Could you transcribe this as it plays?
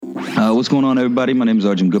What's going on, everybody? My name is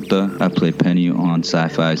Arjun Gupta. I play Penny on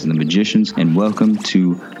Sci-Fi's and the Magicians, and welcome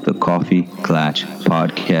to the Coffee Klatch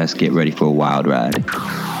Podcast. Get ready for a wild ride. The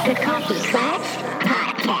Coffee Klatch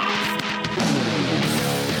Podcast.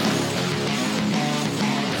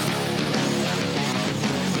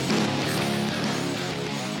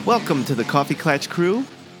 Welcome to the Coffee Klatch Crew,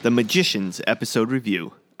 the Magicians episode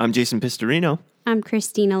review. I'm Jason Pistorino. I'm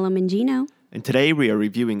Christina Lomangino. And today we are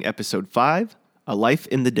reviewing episode 5, A Life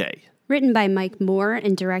in the Day. Written by Mike Moore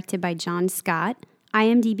and directed by John Scott,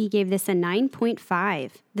 IMDb gave this a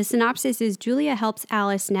 9.5. The synopsis is Julia helps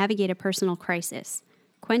Alice navigate a personal crisis.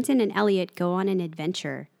 Quentin and Elliot go on an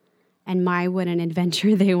adventure. And my, what an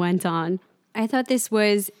adventure they went on. I thought this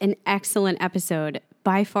was an excellent episode,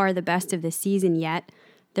 by far the best of the season yet.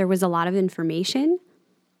 There was a lot of information.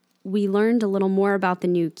 We learned a little more about the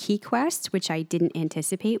new key quest, which I didn't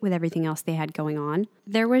anticipate with everything else they had going on.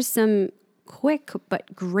 There was some quick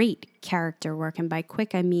but great character work, and by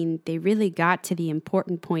quick I mean they really got to the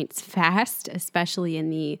important points fast, especially in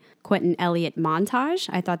the Quentin Elliot montage.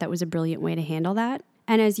 I thought that was a brilliant way to handle that.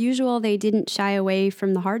 And as usual, they didn't shy away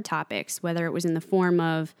from the hard topics, whether it was in the form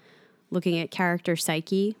of looking at character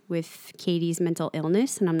psyche with Katie's mental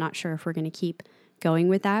illness, and I'm not sure if we're going to keep going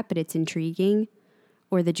with that, but it's intriguing,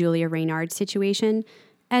 or the Julia Reynard situation,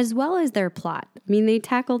 as well as their plot. I mean, they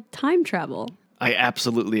tackled time travel. I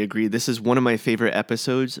absolutely agree. This is one of my favorite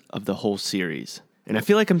episodes of the whole series. And I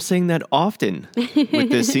feel like I'm saying that often with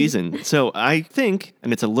this season. So I think,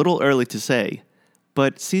 and it's a little early to say,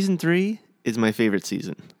 but season 3 is my favorite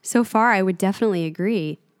season. So far, I would definitely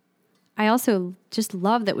agree. I also just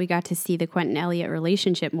love that we got to see the Quentin Elliot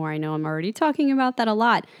relationship more. I know I'm already talking about that a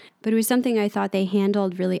lot, but it was something I thought they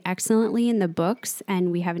handled really excellently in the books,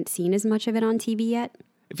 and we haven't seen as much of it on TV yet.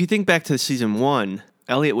 If you think back to season 1,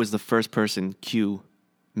 Elliot was the first person Q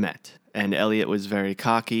met, and Elliot was very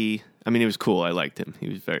cocky. I mean, it was cool. I liked him. He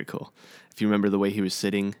was very cool. If you remember the way he was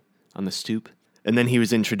sitting on the stoop. And then he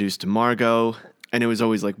was introduced to Margot, and it was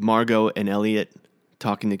always like Margot and Elliot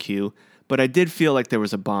talking to Q. But I did feel like there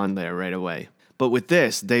was a bond there right away. But with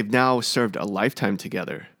this, they've now served a lifetime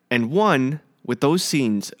together. And with those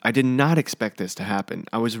scenes, I did not expect this to happen.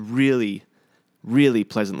 I was really, really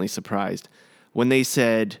pleasantly surprised. When they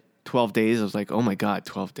said 12 days, I was like, oh my God,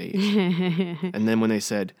 12 days. And then when they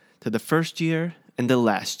said to the first year and the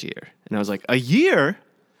last year, and I was like, a year?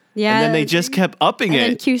 Yeah. And then they just kept upping and it.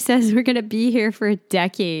 then Q says we're going to be here for a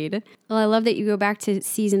decade. Well, I love that you go back to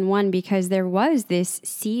season 1 because there was this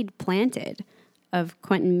seed planted of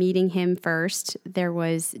Quentin meeting him first. There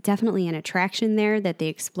was definitely an attraction there that they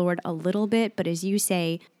explored a little bit, but as you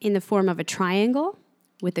say, in the form of a triangle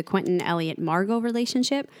with the Quentin Elliot Margot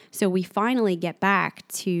relationship. So we finally get back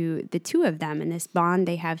to the two of them and this bond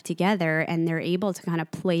they have together, and they're able to kind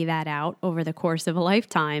of play that out over the course of a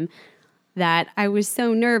lifetime that I was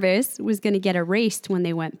so nervous was going to get erased when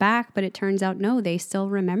they went back, but it turns out, no, they still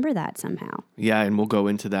remember that somehow. Yeah, and we'll go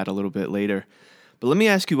into that a little bit later. But let me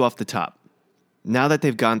ask you off the top. Now that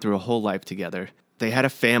they've gone through a whole life together, they had a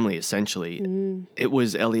family, essentially. It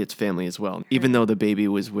was Elliot's family as well. Even though the baby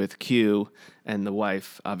was with Q and the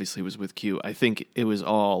wife obviously was with Q, I think it was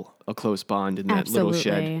all a close bond in that little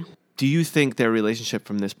shed. Do you think their relationship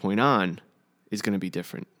from this point on is going to be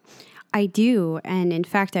different? I do, and in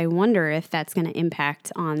fact, I wonder if that's going to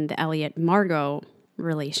impact on the Elliot-Margot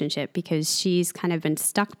relationship because she's kind of been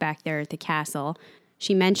stuck back there at the castle.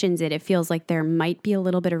 She mentions it feels like there might be a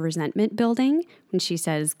little bit of resentment building when she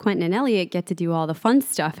says, Quentin and Elliot get to do all the fun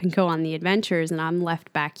stuff and go on the adventures, and I'm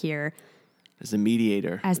left back here as the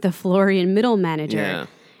mediator, as the Florian middle manager. Yeah.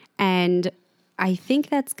 And I think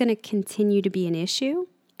that's going to continue to be an issue.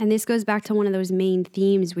 And this goes back to one of those main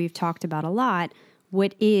themes we've talked about a lot.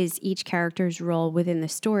 What is each character's role within the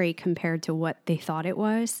story compared to what they thought it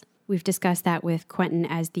was? We've discussed that with Quentin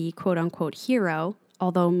as the quote-unquote hero,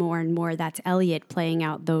 although more and more that's Elliot playing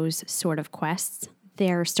out those sort of quests.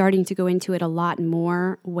 They're starting to go into it a lot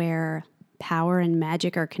more where power and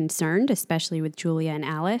magic are concerned, especially with Julia and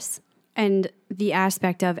Alice. And the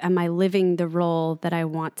aspect of, am I living the role that I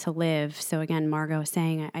want to live? So again, Margot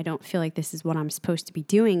saying, I don't feel like this is what I'm supposed to be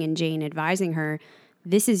doing, and Jane advising her,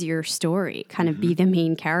 this is your story. Kind of be the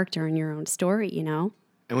main character in your own story, you know?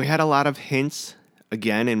 And we had a lot of hints,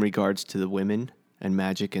 again, in regards to the women and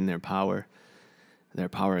magic and their power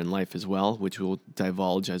in life as well, which we'll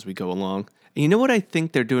divulge as we go along. And you know what I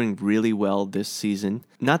think they're doing really well this season?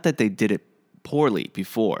 Not that they did it poorly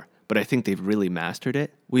before, but I think they've really mastered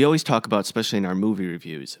it. We always talk about, especially in our movie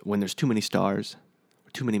reviews, when there's too many stars, or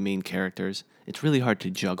too many main characters, it's really hard to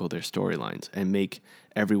juggle their storylines and make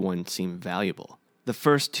everyone seem valuable. The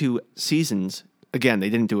first 2 seasons, again, they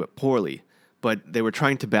didn't do it poorly, but they were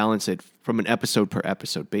trying to balance it from an episode per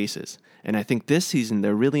episode basis. And I think this season,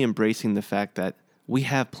 they're really embracing the fact that we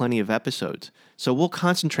have plenty of episodes. So we'll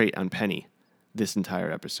concentrate on Penny this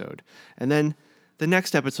entire episode. And then the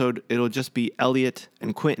next episode, it'll just be Elliot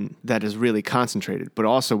and Quentin that is really concentrated. But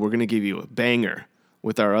also, we're going to give you a banger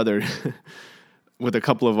with our other, with a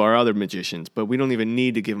couple of our other magicians. But we don't even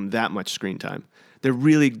need to give them that much screen time. They're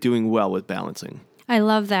really doing well with balancing. I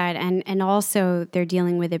love that. And also they're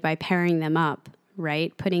dealing with it by pairing them up,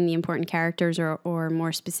 right? Putting the important characters or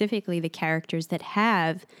more specifically the characters that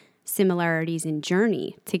have similarities in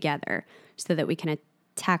journey together so that we can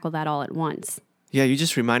tackle that all at once. Yeah, you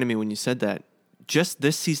just reminded me when you said that. Just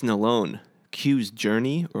this season alone, Q's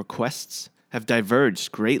journey or quests have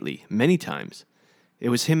diverged greatly, many times. It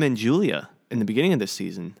was him and Julia in the beginning of this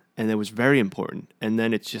season, and it was very important. And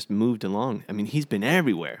then it's just moved along. I mean, he's been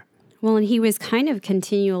everywhere. Well, and he was kind of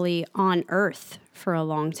continually on Earth for a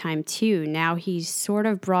long time, too. Now he's sort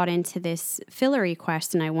of brought into this Fillory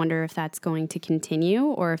quest, and I wonder if that's going to continue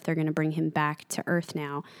or if they're going to bring him back to Earth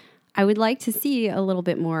now. I would like to see a little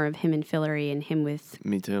bit more of him and Fillory and him with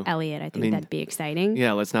Me too. Elliot. I think that'd be exciting.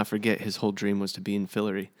 Yeah, let's not forget his whole dream was to be in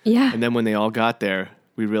Fillory. Yeah. And then when they all got there,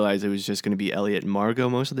 we realized it was just going to be Elliot and Margot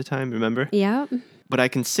most of the time, remember? Yeah. But I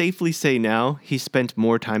can safely say now he spent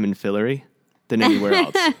more time in Fillory than anywhere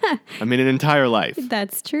else. I mean, an entire life.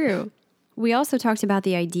 That's true. We also talked about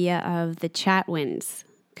the idea of the Chatwins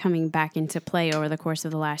coming back into play over the course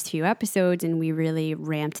of the last few episodes, and we really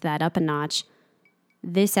ramped that up a notch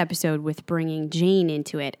this episode with bringing Jane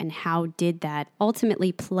into it, and how did that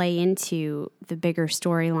ultimately play into the bigger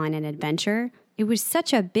storyline and adventure. It was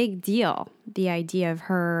such a big deal, the idea of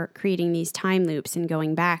her creating these time loops and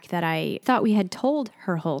going back, that I thought we had told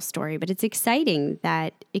her whole story, but it's exciting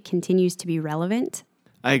that it continues to be relevant.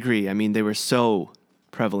 I agree. I mean, they were so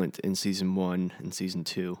prevalent in season 1 and season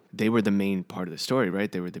 2. They were the main part of the story,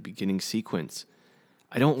 right? They were the beginning sequence.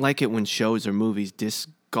 I don't like it when shows or movies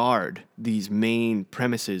discard these main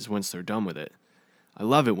premises once they're done with it. I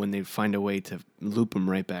love it when they find a way to loop them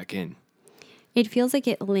right back in. It feels like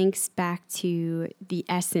it links back to the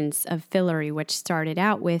essence of Fillory, which started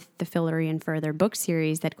out with the Fillory and Further book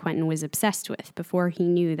series that Quentin was obsessed with before he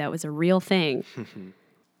knew that was a real thing.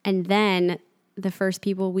 And then the first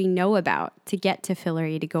people we know about to get to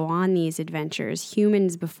Fillory, to go on these adventures,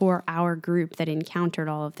 humans before our group that encountered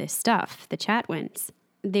all of this stuff, the Chatwins.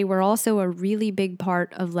 They were also a really big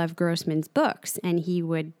part of Lev Grossman's books, and he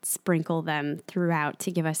would sprinkle them throughout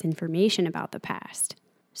to give us information about the past.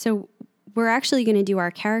 So we're actually going to do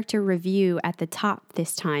our character review at the top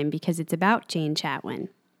this time because it's about Jane Chatwin.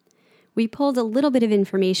 We pulled a little bit of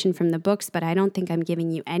information from the books, but I don't think I'm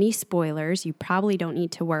giving you any spoilers. You probably don't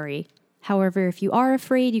need to worry. However, if you are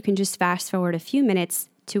afraid, you can just fast forward a few minutes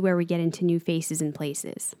to where we get into new faces and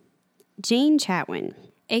places. Jane Chatwin,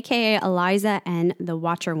 a.k.a. Eliza N., the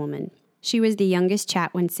Watcher Woman. She was the youngest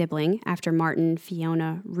Chatwin sibling after Martin,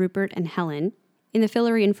 Fiona, Rupert, and Helen. In the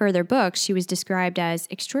Fillory and Further books, she was described as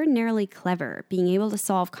extraordinarily clever, being able to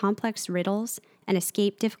solve complex riddles and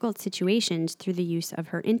escape difficult situations through the use of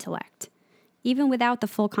her intellect. Even without the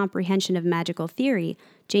full comprehension of magical theory,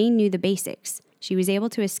 Jane knew the basics. She was able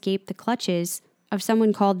to escape the clutches of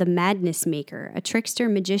someone called the Madness Maker, a trickster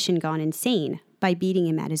magician gone insane, by beating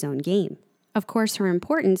him at his own game. Of course, her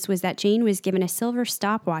importance was that Jane was given a silver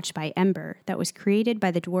stopwatch by Ember that was created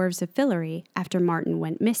by the dwarves of Fillory after Martin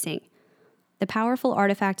went missing. The powerful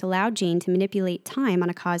artifact allowed Jane to manipulate time on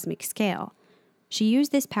a cosmic scale. She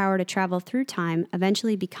used this power to travel through time,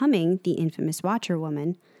 eventually becoming the infamous Watcher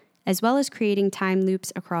Woman, as well as creating time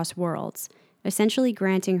loops across worlds, essentially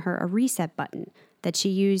granting her a reset button that she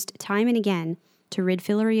used time and again to rid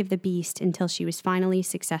Fillory of the beast until she was finally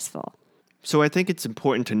successful. So I think it's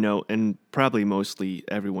important to note, and probably mostly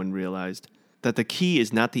everyone realized, that the key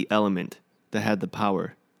is not the element that had the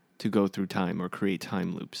power to go through time or create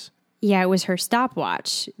time loops. Yeah, it was her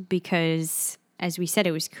stopwatch because, as we said,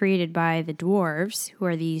 it was created by the dwarves, who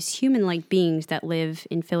are these human-like beings that live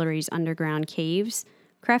in Fillory's underground caves,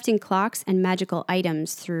 crafting clocks and magical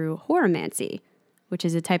items through horomancy, which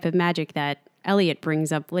is a type of magic that Elliot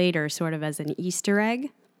brings up later sort of as an Easter egg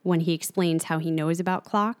when he explains how he knows about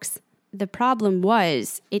clocks. The problem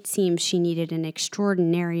was, it seems she needed an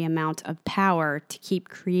extraordinary amount of power to keep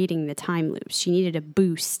creating the time loops. She needed a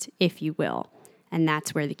boost, if you will. And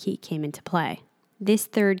that's where the key came into play. This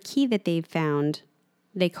third key that they've found,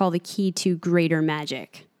 they call the key to greater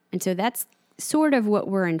magic. And so that's sort of what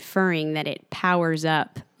we're inferring, that it powers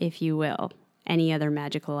up, if you will, any other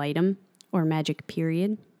magical item or magic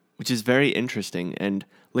period. Which is very interesting. And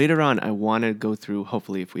later on, I want to go through,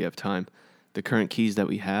 hopefully if we have time, the current keys that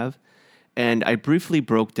we have. And I briefly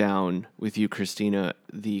broke down with you, Christina,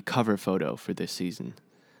 the cover photo for this season.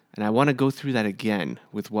 And I want to go through that again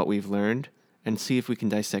with what we've learned and see if we can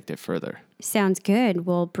dissect it further. Sounds good.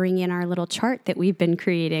 We'll bring in our little chart that we've been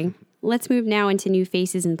creating. Let's move now into new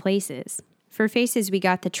faces and places. For faces, we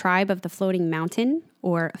got the Tribe of the Floating Mountain,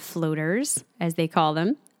 or floaters, as they call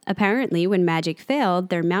them. Apparently, when magic failed,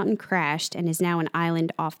 their mountain crashed and is now an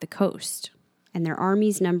island off the coast. And their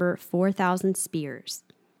armies number 4,000 spears.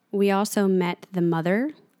 We also met the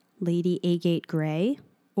Mother, Lady Agate Grey,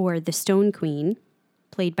 or the Stone Queen,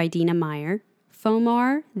 played by Dina Meyer,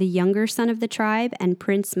 Fomar, the younger son of the tribe, and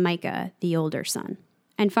Prince Micah, the older son.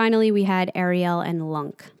 And finally, we had Ariel and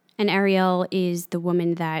Lunk. And Ariel is the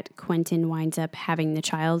woman that Quentin winds up having the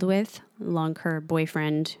child with. Lunk, her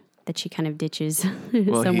boyfriend, that she kind of ditches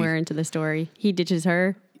somewhere into the story. He ditches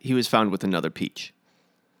her. He was found with another peach.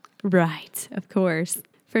 Right, of course.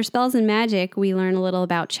 For spells and magic, we learn a little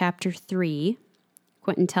about Chapter 3.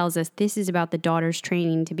 Quentin tells us this is about the daughter's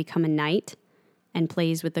training to become a knight and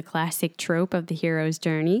plays with the classic trope of the hero's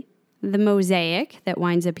journey. The mosaic that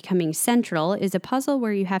winds up becoming central is a puzzle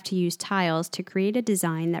where you have to use tiles to create a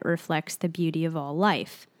design that reflects the beauty of all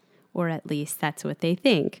life. Or at least that's what they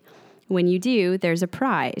think. When you do, there's a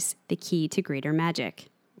prize, the key to greater magic.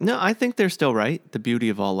 No, I think they're still right. The beauty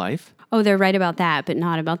of all life. Oh, they're right about that, but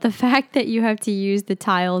not about the fact that you have to use the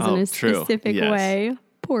tiles in a true. specific Yes. way.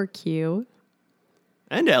 Poor Q.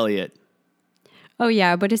 And Elliot. Oh,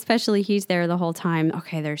 yeah, but especially he's there the whole time.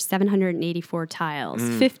 Okay, there's 784 tiles,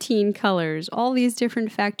 15 colors, all these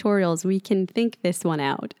different factorials. We can think this one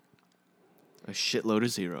out. A shitload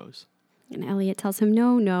of zeros. And Elliot tells him,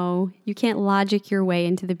 no, you can't logic your way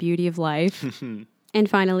into the beauty of life. And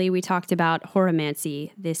finally, we talked about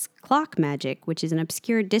horomancy, this clock magic, which is an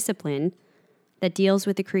obscure discipline that deals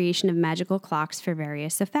with the creation of magical clocks for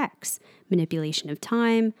various effects, manipulation of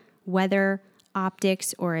time, weather,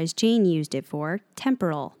 optics, or as Jane used it for,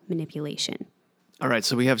 temporal manipulation. All right,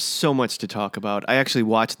 so we have so much to talk about. I actually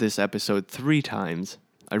watched this episode 3 times.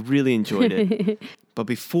 I really enjoyed it. But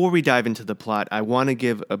before we dive into the plot, I want to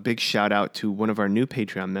give a big shout out to one of our new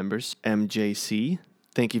Patreon members, MJC.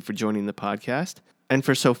 Thank you for joining the podcast. And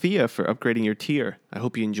for Sophia for upgrading your tier. I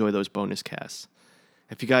hope you enjoy those bonus casts.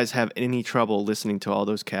 If you guys have any trouble listening to all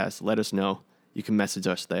those casts, let us know. You can message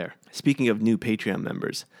us there. Speaking of new Patreon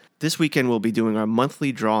members, this weekend we'll be doing our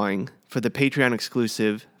monthly drawing for the Patreon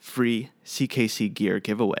exclusive free CKC gear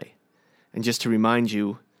giveaway. And just to remind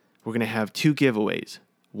you, we're going to have 2 giveaways.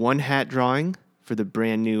 One hat drawing for the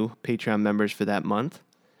brand new Patreon members for that month,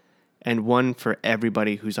 and one for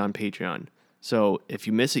everybody who's on Patreon. So if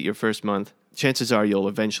you miss it your first month, chances are you'll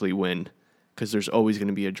eventually win because there's always going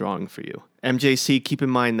to be a drawing for you. MJC, keep in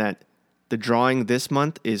mind that the drawing this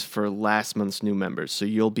month is for last month's new members, so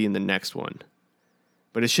you'll be in the next one.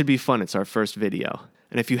 But it should be fun. It's our first video.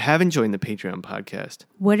 And if you haven't joined the Patreon podcast,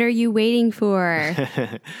 What are you waiting for?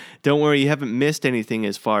 don't worry, you haven't missed anything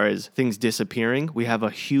as far as things disappearing. We have a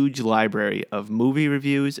huge library of movie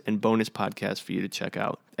reviews and bonus podcasts for you to check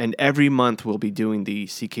out. And every month we'll be doing the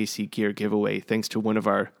CKC gear giveaway thanks to one of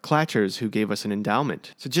our Clatchers who gave us an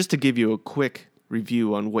endowment. So just to give you a quick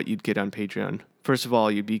review on what you'd get on Patreon. First of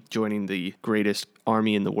all, you'd be joining the greatest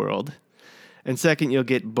army in the world. And second, you'll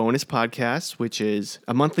get bonus podcasts, which is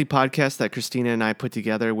a monthly podcast that Christina and I put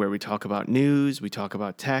together where we talk about news, we talk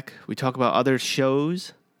about tech, we talk about other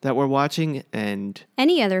shows that we're watching, and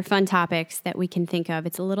Any other fun topics that we can think of.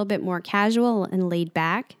 It's a little bit more casual and laid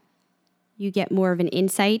back. You get more of an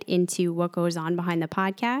insight into what goes on behind the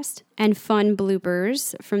podcast and fun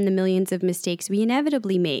bloopers from the millions of mistakes we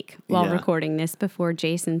inevitably make while Yeah. recording this before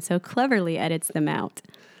Jason so cleverly edits them out.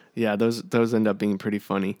 yeah, those end up being pretty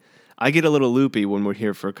funny. I get a little loopy when we're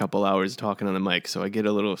here for a couple hours talking on the mic, so I get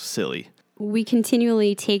a little silly. We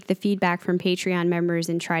continually take the feedback from Patreon members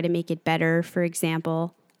and try to make it better. For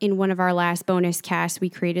example, in one of our last bonus casts, we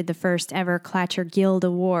created the first ever Clatcher Guild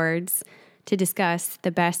Awards to discuss the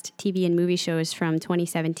best TV and movie shows from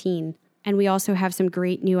 2017. And we also have some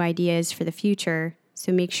great new ideas for the future,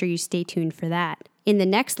 so make sure you stay tuned for that. In the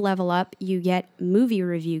next level up, you get movie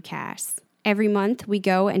review casts. Every month, we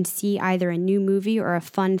go and see either a new movie or a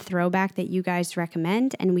fun throwback that you guys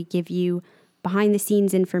recommend, and we give you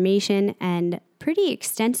behind-the-scenes information and pretty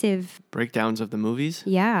extensive... Breakdowns of the movies?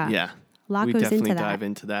 Yeah. Yeah. A lot we goes definitely into that. dive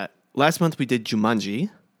into that. Last month we did Jumanji,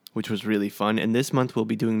 which was really fun, and this month we'll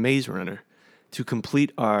be doing Maze Runner to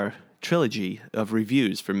complete our trilogy of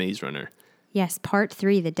reviews for Maze Runner. Yes, part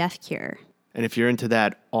 3, The Death Cure. And if you're into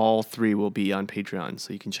that, all 3 will be on Patreon,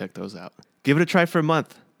 so you can check those out. Give it a try for a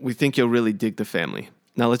month. We think you'll really dig the family.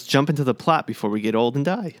 Now let's jump into the plot before we get old and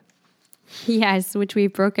die. Yes, which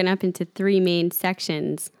we've broken up into 3 main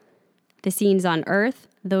sections. The scenes on Earth,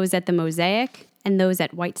 those at the Mosaic, and those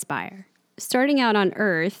at White Spire. Starting out on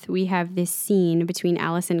Earth, we have this scene between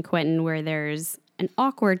Alice and Quentin where there's an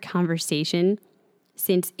awkward conversation,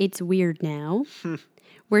 since it's weird now,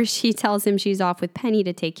 where she tells him she's off with Penny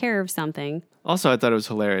to take care of something. Also, I thought it was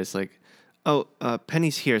hilarious. Like,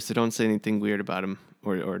 Penny's here, so don't say anything weird about him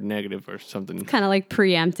or negative or something. Kind of like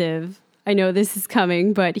preemptive. I know this is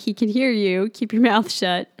coming, but he can hear you. Keep your mouth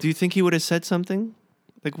shut. Do you think he would have said something?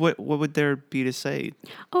 Like, what would there be to say?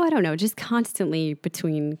 Oh, I don't know. Just constantly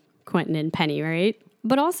between Quentin and Penny, right?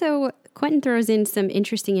 But also, Quentin throws in some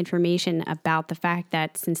interesting information about the fact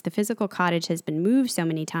that since the physical cottage has been moved so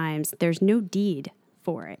many times, there's no deed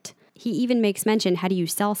for it. He even makes mention, how do you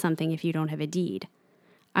sell something if you don't have a deed?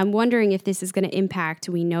 I'm wondering if this is going to impact,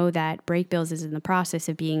 we know that Brakebills is in the process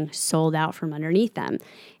of being sold out from underneath them.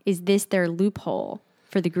 Is this their loophole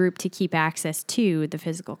for the group to keep access to the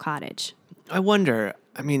physical cottage? I wonder,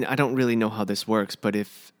 I mean, I don't really know how this works, but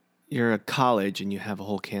if you're a college and you have a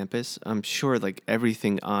whole campus, I'm sure like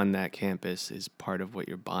everything on that campus is part of what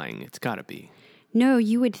you're buying. It's got to be. No,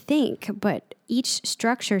 you would think, but each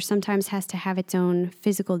structure sometimes has to have its own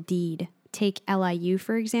physical deed. Take LIU,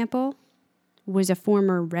 for example, was a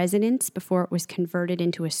former residence before it was converted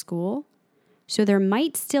into a school. So there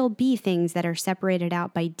might still be things that are separated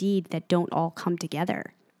out by deed that don't all come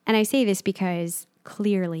together. And I say this because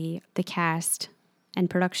clearly the cast and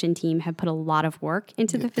production team have put a lot of work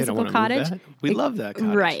into the physical cottage. We love that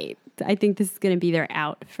cottage. Right. I think this is going to be their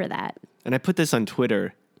out for that. And I put this on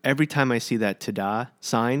Twitter. Every time I see that ta-da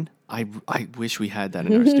sign, I wish we had that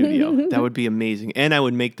in our studio. That would be amazing. And I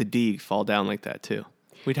would make the D fall down like that too.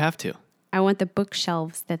 We'd have to. I want the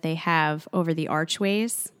bookshelves that they have over the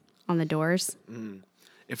archways on the doors.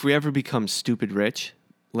 If we ever become stupid rich,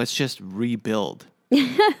 let's just rebuild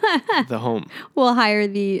the home. We'll hire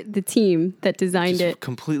the team that designed Just it.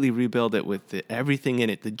 completely rebuild it with everything in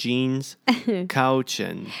it. The jeans, couch,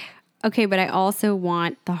 and... Okay, but I also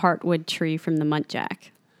want the heartwood tree from the Muntjac.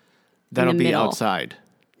 That'll be middle. outside.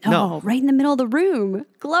 No, right in the middle of the room,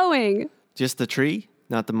 glowing. Just the tree,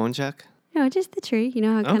 not the Muntjac? No, just the tree. You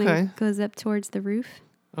know how it kind Okay. of goes up towards the roof?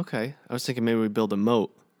 Okay. I was thinking maybe we build a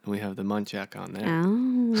moat and we have the Muntjac on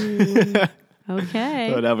there. Oh,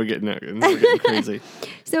 okay. Oh, now we're getting crazy.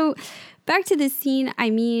 So back to this scene. I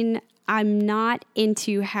mean, I'm not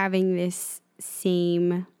into having this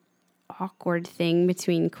same awkward thing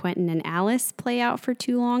between Quentin and Alice play out for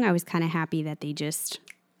too long. I was kind of happy that they just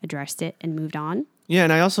addressed it and moved on. Yeah,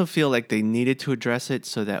 and I also feel like they needed to address it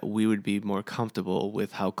so that we would be more comfortable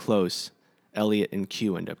with how close Elliot and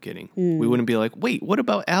Q end up getting. We wouldn't be like, wait, what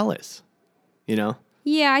about Alice? You know?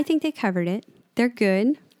 Yeah, I think they covered it. They're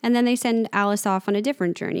good. And then they send Alice off on a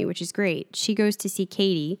different journey, which is great. She goes to see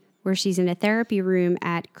Katie, where she's in a therapy room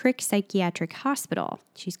at Crick Psychiatric Hospital.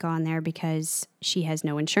 She's gone there because she has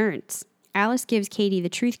no insurance. Alice gives Katie the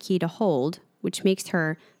truth key to hold, which makes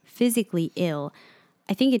her physically ill.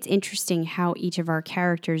 I think it's interesting how each of our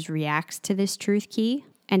characters reacts to this truth key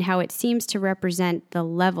and how it seems to represent the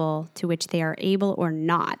level to which they are able or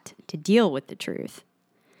not to deal with the truth.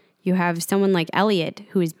 You have someone like Elliot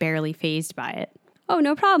who is barely fazed by it. Oh,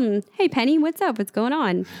 no problem. Hey, Penny, what's up? What's going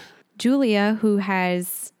on? Julia, who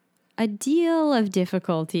has a deal of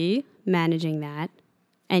difficulty managing that.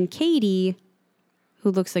 And Katie,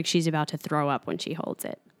 who looks like she's about to throw up when she holds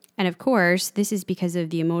it. And of course, this is because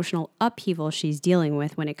of the emotional upheaval she's dealing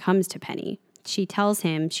with when it comes to Penny. She tells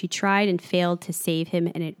him she tried and failed to save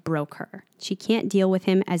him and it broke her. She can't deal with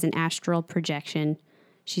him as an astral projection.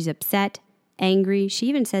 She's upset, angry. She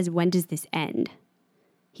even says, when does this end?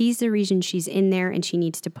 He's the reason she's in there and she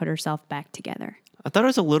needs to put herself back together. I thought it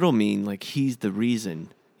was a little mean, like he's the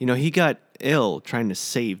reason. You know, he got ill trying to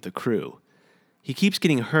save the crew. He keeps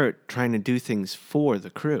getting hurt trying to do things for the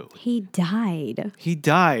crew. He died. He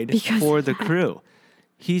died Because for of the that. crew.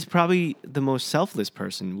 He's probably the most selfless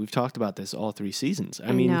person. We've talked about this all 3 seasons.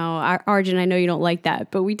 I mean, no, Arjun, I know you don't like that,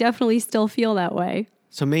 but we definitely still feel that way.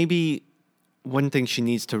 so maybe one thing she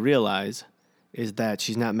needs to realize is that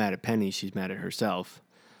she's not mad at Penny, she's mad at herself.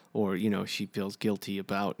 Or, you know, she feels guilty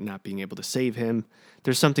about not being able to save him.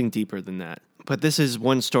 There's something deeper than that. But this is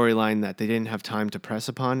one storyline that they didn't have time to press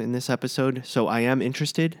upon in this episode, so I am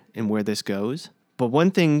interested in where this goes. But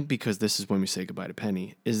one thing, because this is when we say goodbye to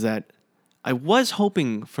Penny, is that I was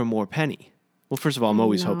hoping for more Penny. Well, first of all, I'm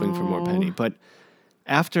always hoping for more Penny. But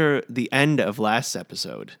after the end of last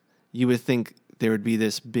episode, you would think there would be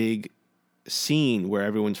this big scene where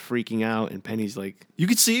everyone's freaking out and Penny's like, you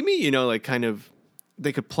could see me? You know, like kind of,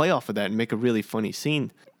 they could play off of that and make a really funny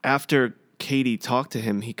scene. After Katie talked to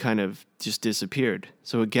him, he kind of just disappeared.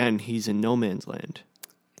 So again, he's in no man's land.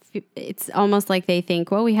 it's almost like they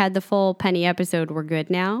think, well, we had the full Penny episode. We're good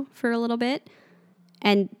now for a little bit.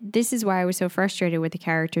 And this is why I was so frustrated with the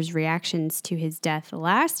character's reactions to his death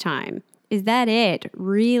last time. Is that it?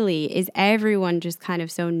 Really? Is everyone just kind of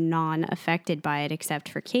so non-affected by it except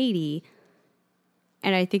for Katie?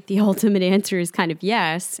 And I think the ultimate answer is kind of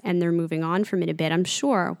yes, and they're moving on from it a bit. I'm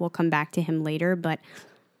sure we'll come back to him later, but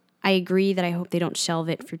I agree that I hope they don't shelve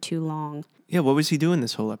it for too long. Yeah, what was he doing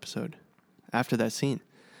this whole episode after that scene?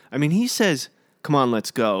 I mean, he says, "Come on, let's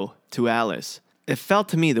go," to Alice. It felt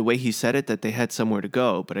to me the way he said it that they had somewhere to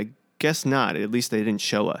go, but I guess not. At least they didn't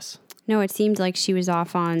show us. No, it seemed like she was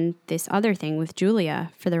off on this other thing with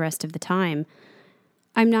Julia for the rest of the time.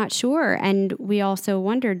 I'm not sure. And we also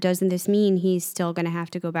wondered, doesn't this mean he's still going to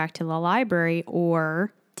have to go back to the library,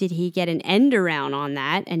 or did he get an end around on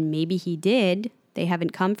that? And maybe he did. They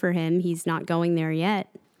haven't come for him. He's not going there yet.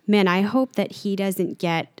 Man, I hope that he doesn't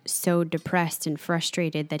get so depressed and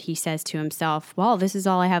frustrated that he says to himself, well, this is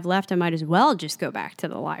all I have left. I might as well just go back to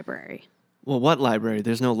the library. Well, what library?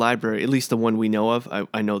 There's no library, at least the one we know of.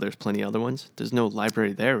 I know there's plenty other ones. There's no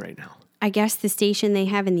library there right now. I guess the station they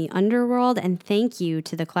have in the underworld, and thank you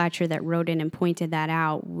to the Clatcher that wrote in and pointed that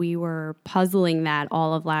out. We were puzzling that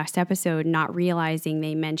all of last episode, not realizing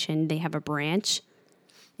they mentioned they have a branch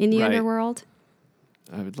in the underworld.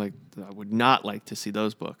 I would not like to see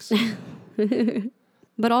those books.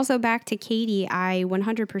 But also back to Katie, I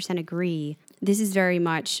 100% agree. This is very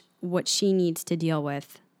much what she needs to deal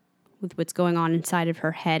with what's going on inside of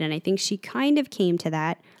her head. And I think she kind of came to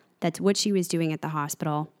that. That's what she was doing at the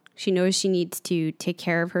hospital. She knows she needs to take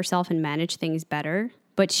care of herself and manage things better,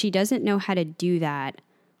 but she doesn't know how to do that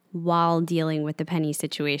while dealing with the Penny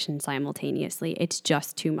situation simultaneously. It's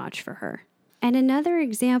just too much for her. And another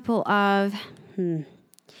example of,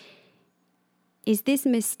 is this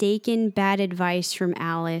mistaken bad advice from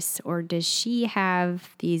Alice, or does she have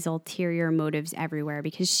these ulterior motives everywhere?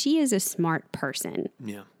 Because she is a smart person.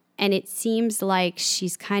 Yeah. And it seems like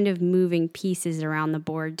she's kind of moving pieces around the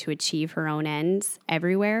board to achieve her own ends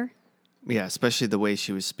everywhere. Yeah, especially the way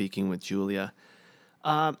she was speaking with Julia.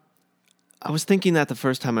 I was thinking that the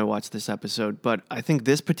first time I watched this episode, but I think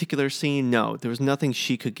this particular scene, no, there was nothing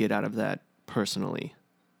she could get out of that personally,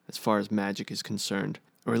 as far as magic is concerned.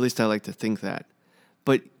 Or at least I like to think that.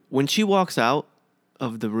 But when she walks out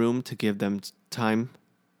of the room to give them time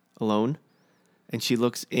alone, and she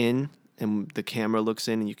looks in, and the camera looks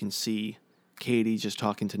in, and you can see Katie just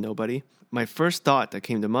talking to nobody, my first thought that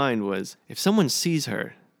came to mind was, if someone sees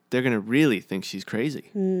her, they're going to really think she's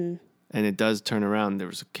crazy. And it does turn around. There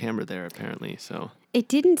was a camera there, apparently, so... It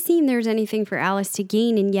didn't seem there was anything for Alice to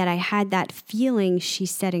gain, and yet I had that feeling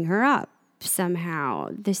she's setting her up somehow.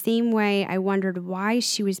 The same way I wondered why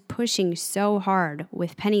she was pushing so hard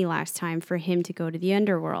with Penny last time for him to go to the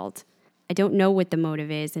underworld. I don't know what the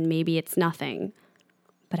motive is, and maybe it's nothing.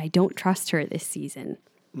 But I don't trust her this season.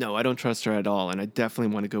 No, I don't trust her at all, and I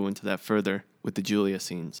definitely want to go into that further with the Julia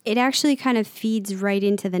scenes. It actually kind of feeds right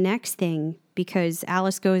into the next thing, because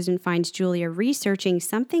Alice goes and finds Julia researching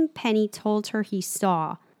something Penny told her he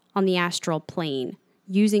saw on the astral plane,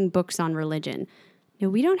 using books on religion. Now,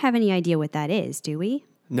 we don't have any idea what that is, do we?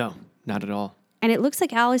 No, not at all. And it looks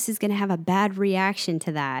like Alice is going to have a bad reaction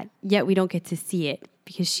to that, yet we don't get to see it,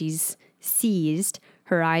 because she's seized.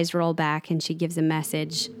 Her eyes roll back and she gives a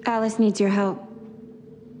message. Alice needs your help.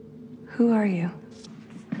 Who are you?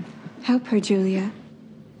 Help her, Julia.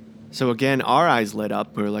 So again, our eyes lit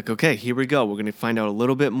up. We were like, okay, here we go. We're going to find out a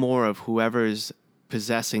little bit more of whoever is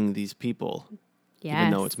possessing these people. Yes.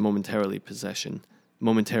 Even though it's momentary possession.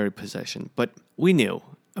 But we knew.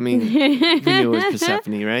 I mean, we knew it was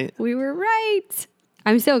Persephone, right? We were right.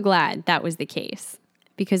 I'm so glad that was the case.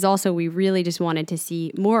 Because also we really just wanted to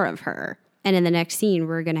see more of her. And in the next scene,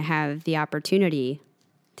 we're going to have the opportunity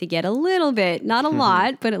to get a little bit, not a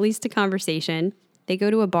lot, but at least a conversation. They go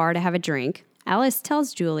to a bar to have a drink. Alice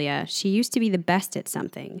tells Julia she used to be the best at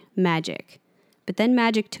something, magic. But then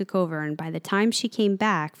magic took over, and by the time she came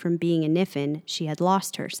back from being a Niffin, she had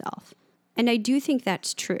lost herself. And I do think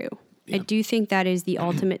that's true. Yeah. I do think that is the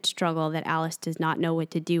ultimate struggle that Alice does not know what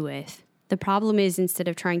to do with. The problem is, instead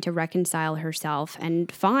of trying to reconcile herself and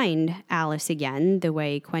find Alice again, the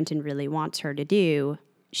way Quentin really wants her to do,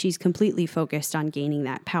 she's completely focused on gaining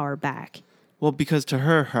that power back. Well, because to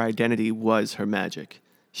her, her identity was her magic.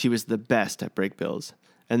 She was the best at break bills.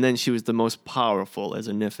 And then she was the most powerful as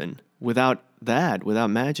a Niffin. Without that,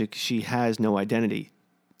 without magic, she has no identity,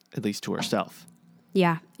 at least to herself.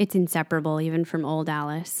 Yeah, it's inseparable, even from old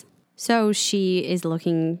Alice. So she is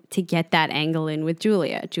looking to get that angle in with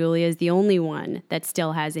Julia. Julia is the only one that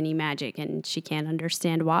still has any magic, and she can't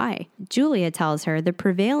understand why. Julia tells her the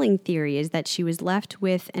prevailing theory is that she was left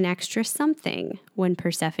with an extra something when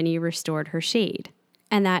Persephone restored her shade.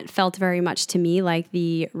 And that felt very much to me like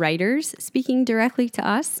the writers speaking directly to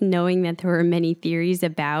us, knowing that there were many theories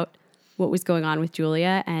about what was going on with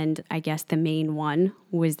Julia, and I guess the main one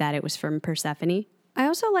was that it was from Persephone. I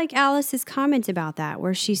also like Alice's comment about that,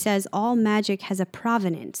 where she says all magic has a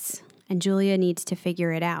provenance, and Julia needs to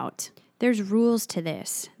figure it out. There's rules to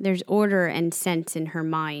this. There's order and sense in her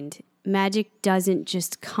mind. Magic doesn't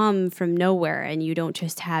just come from nowhere, and you don't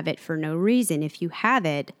just have it for no reason. If you have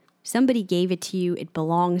it, somebody gave it to you, it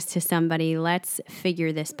belongs to somebody. Let's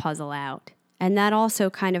figure this puzzle out. And that also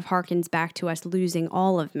kind of harkens back to us losing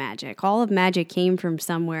all of magic. All of magic came from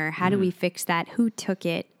somewhere. How do we fix that? Who took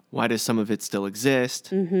it? Why does some of it still exist?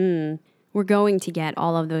 We're going to get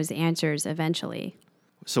all of those answers eventually.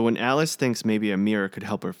 So when Alice thinks maybe a mirror could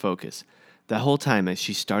help her focus, that whole time as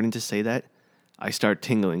she's starting to say that, I start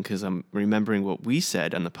tingling because I'm remembering what we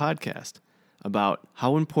said on the podcast about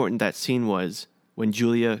how important that scene was when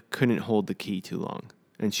Julia couldn't hold the key too long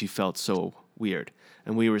and she felt so weird.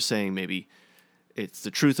 And we were saying maybe it's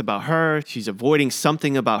the truth about her, she's avoiding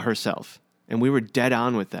something about herself. And we were dead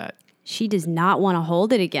on with that. She does not want to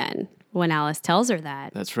hold it again when Alice tells her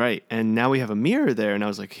that. That's right. And now we have a mirror there, and I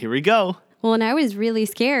was like, here we go. Well, and I was really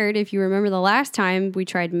scared. If you remember the last time we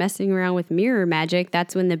tried messing around with mirror magic,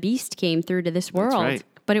 that's when the beast came through to this world. That's right.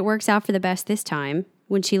 But it works out for the best this time.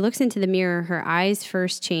 When she looks into the mirror, her eyes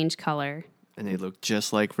first change color. And they look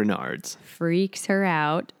just like Renard's. Freaks her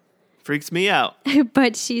out. Freaks me out.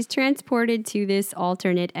 But she's transported to this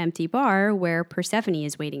alternate empty bar where Persephone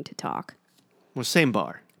is waiting to talk. Well, same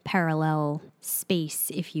bar. Parallel space,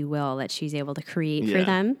 if you will, that she's able to create for Yeah.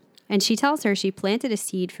 them. And she tells her she planted a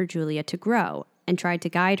seed for Julia to grow and tried to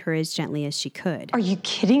guide her as gently as she could. Are you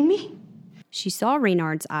kidding me? She saw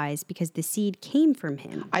Reynard's eyes because the seed came from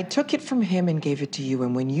him. I took it from him and gave it to you,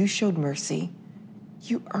 and when you showed mercy,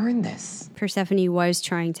 you earned this. Persephone was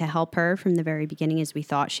trying to help her from the very beginning, as we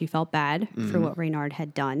thought she felt bad for what Reynard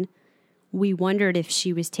had done. We wondered if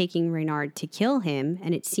she was taking Reynard to kill him,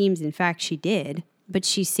 and it seems, in fact, she did. But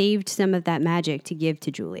she saved some of that magic to give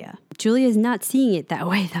to Julia. Julia's not seeing it that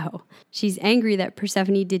way, though. She's angry that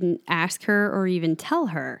Persephone didn't ask her or even tell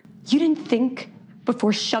her. You didn't think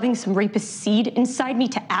before shoving some rapist seed inside me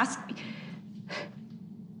to ask me?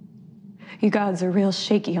 You gods are real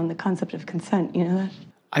shaky on the concept of consent, you know that?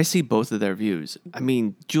 I see both of their views. I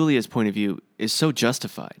mean, Julia's point of view is so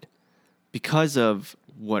justified because of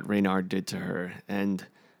what Reynard did to her and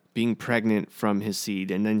being pregnant from his seed.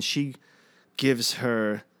 And then she gives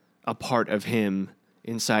her a part of him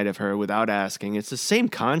inside of her without asking. It's the same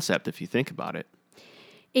concept if you think about it.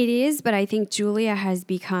 It is, but I think Julia has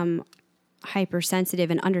become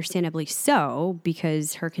hypersensitive, and understandably so,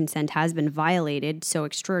 because her consent has been violated so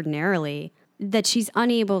extraordinarily that she's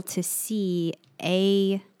unable to see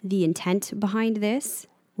A, the intent behind this,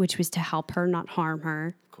 which was to help her, not harm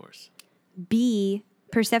her. Of course. B,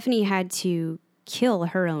 Persephone had to kill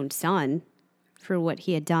her own son for what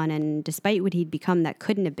he had done, and despite what he'd become, that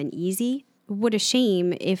couldn't have been easy. What a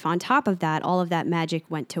shame if on top of that, all of that magic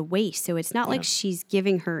went to waste. So it's not like she's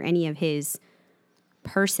giving her any of his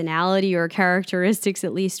personality or characteristics,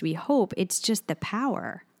 at least we hope. It's just the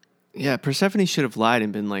power. Yeah, Persephone should have lied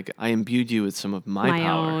and been like, I imbued you with some of my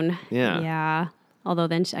power. Own. Yeah. Yeah. Although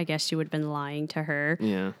then I guess she would have been lying to her.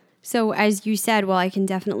 Yeah. So as you said, well, I can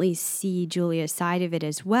definitely see Julia's side of it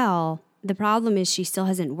as well. The problem is she still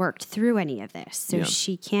hasn't worked through any of this. So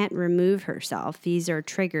she can't remove herself. These are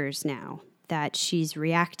triggers now that she's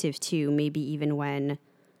reactive to, maybe even when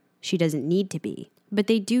she doesn't need to be. But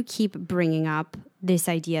they do keep bringing up this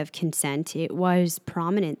idea of consent. It was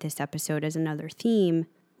prominent this episode as another theme.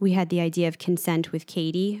 We had the idea of consent with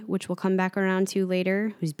Katie, which we'll come back around to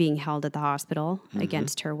later, who's being held at the hospital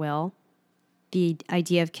against her will. The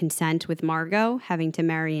idea of consent with Margot having to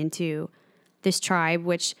marry into this tribe,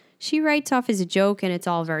 which she writes off as a joke and it's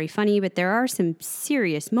all very funny, but there are some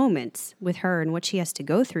serious moments with her and what she has to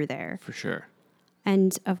go through there. For sure.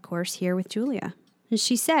 And, of course, here with Julia. And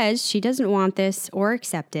she says she doesn't want this or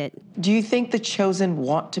accept it. Do you think the chosen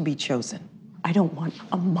want to be chosen? I don't want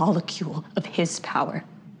a molecule of his power.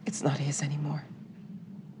 It's not his anymore.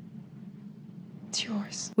 It's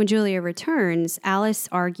yours. When Julia returns, Alice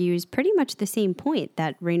argues pretty much the same point,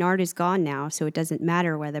 that Reynard is gone now, so it doesn't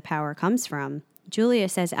matter where the power comes from. Julia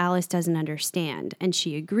says Alice doesn't understand, and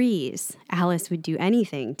she agrees. Alice would do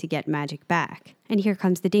anything to get magic back. And here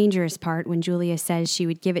comes the dangerous part. When Julia says she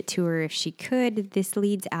would give it to her if she could, this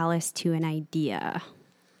leads Alice to an idea.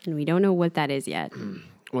 And we don't know what that is yet.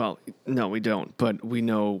 Well, no, we don't. But we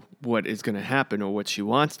know what is going to happen or what she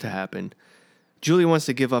wants to happen. Julia wants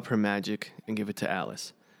to give up her magic and give it to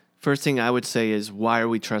Alice. First thing I would say is, why are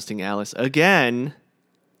we trusting Alice again?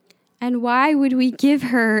 And why would we give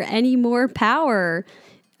her any more power?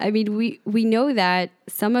 I mean, we know that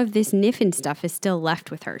some of this Niffin stuff is still left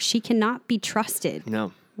with her. She cannot be trusted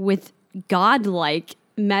No. with godlike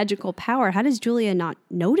magical power. How does Julia not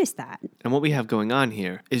notice that? And what we have going on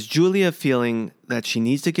here is Julia feeling that she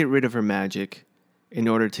needs to get rid of her magic in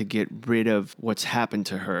order to get rid of what's happened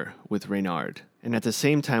to her with Reynard. And at the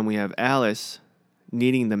same time, we have Alice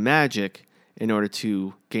needing the magic in order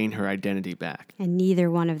to gain her identity back. And neither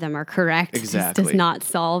one of them are correct. Exactly. This does not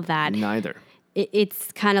solve that. Neither.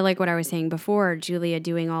 It's kind of like what I was saying before, Julia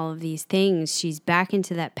doing all of these things. She's back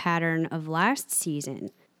into that pattern of last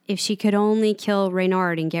season. If she could only kill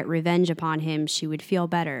Reynard and get revenge upon him, she would feel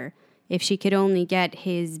better. If she could only get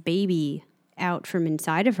his baby out from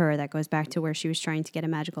inside of her, that goes back to where she was trying to get a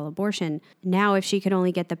magical abortion. Now, if she could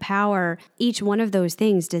only get the power, each one of those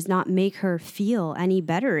things does not make her feel any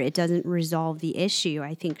better. It doesn't resolve the issue.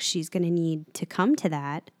 I think she's going to need to come to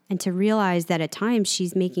that and to realize that at times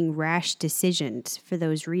she's making rash decisions for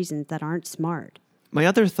those reasons that aren't smart. My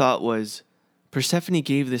other thought was, Persephone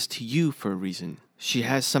gave this to you for a reason. She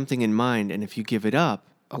has something in mind, and if you give it up,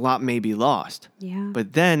 a lot may be lost. Yeah.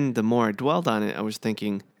 But then, the more I dwelled on it, I was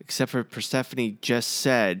thinking, except for Persephone just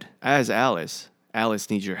said, as Alice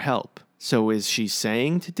needs your help. So is she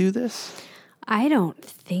saying to do this? I don't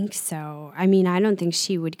think so. I mean, I don't think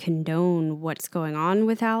she would condone what's going on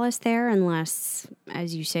with Alice there unless,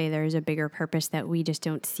 as you say, there's a bigger purpose that we just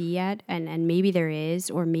don't see yet. And maybe there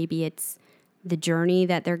is, or maybe it's the journey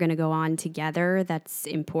that they're going to go on together that's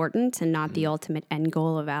important and not the ultimate end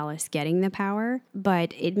goal of Alice getting the power.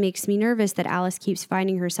 But it makes me nervous that Alice keeps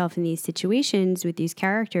finding herself in these situations with these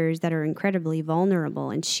characters that are incredibly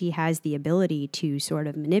vulnerable, and she has the ability to sort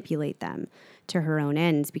of manipulate them to her own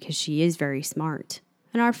ends because she is very smart.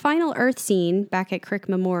 In our final Earth scene, back at Crick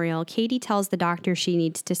Memorial, Katie tells the doctor she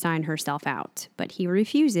needs to sign herself out, but he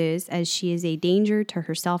refuses as she is a danger to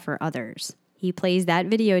herself or others. He plays that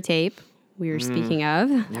videotape we were speaking of,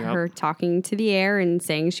 her talking to the air and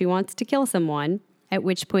saying she wants to kill someone, at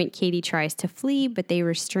which point Katie tries to flee, but they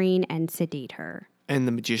restrain and sedate her. And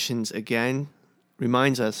the magicians, again,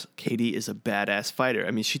 reminds us Katie is a badass fighter. I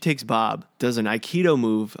mean, she takes Bob, does an Aikido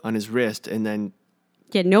move on his wrist, and then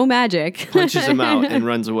No magic. punches him out and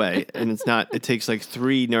runs away. And it takes like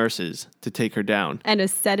 3 nurses to take her down. And a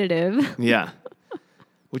sedative. Yeah.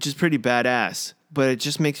 Which is pretty badass. But it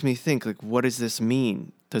just makes me think, like, what does this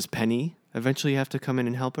mean? Does Penny eventually have to come in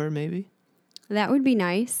and help her, maybe? That would be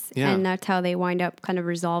nice. Yeah. And that's how they wind up kind of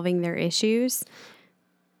resolving their issues.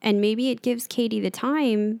 And maybe it gives Katie the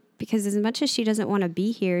time, because as much as she doesn't want to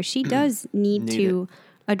be here, she does need to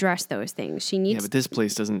address those things. She needs. Yeah, but this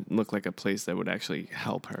place doesn't look like a place that would actually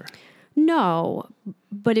help her. No,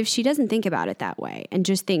 but if she doesn't think about it that way and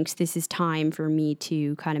just thinks this is time for me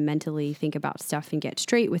to kind of mentally think about stuff and get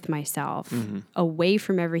straight with myself away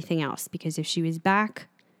from everything else, because if she was back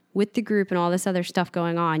with the group and all this other stuff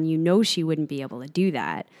going on, she wouldn't be able to do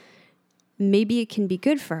that. Maybe it can be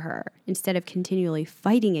good for her instead of continually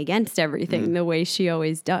fighting against everything the way she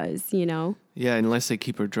always does, Yeah, unless they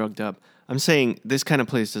keep her drugged up. I'm saying this kind of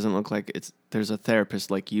place doesn't look like there's a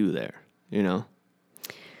therapist like you there,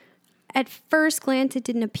 At first glance, it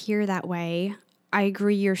didn't appear that way. I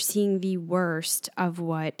agree you're seeing the worst of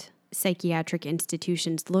what psychiatric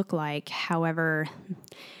institutions look like. However,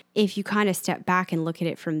 if you kind of step back and look at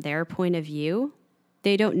it from their point of view,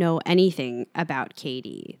 they don't know anything about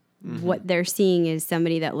Katie. What they're seeing is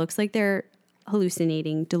somebody that looks like they're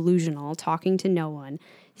hallucinating, delusional, talking to no one,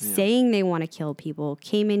 saying they want to kill people,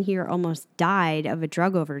 came in here, almost died of a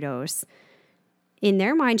drug overdose. In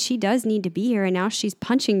their mind, she does need to be here, and now she's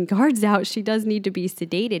punching guards out. She does need to be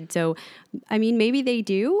sedated. So, I mean, maybe they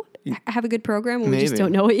do have a good program, and we just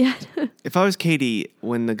don't know it yet. If I was Katie,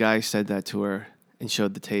 when the guy said that to her and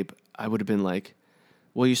showed the tape, I would have been like,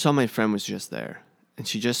 well, you saw my friend was just there, and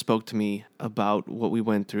she just spoke to me about what we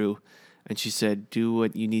went through, and she said, do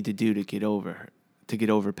what you need to do to get over her, to get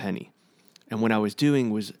over Penny. And what I was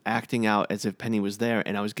doing was acting out as if Penny was there,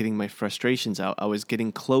 and I was getting my frustrations out. I was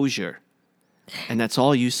getting closure. And that's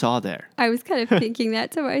all you saw there. I was kind of thinking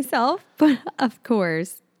that to myself, but of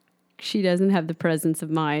course, she doesn't have the presence of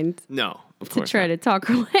mind No, of to course try not. to talk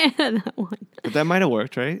her way out of that one. But that might have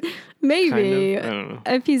worked, right? Maybe. Kind of. I don't know.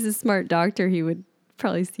 If he's a smart doctor, he would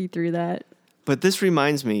probably see through that. But this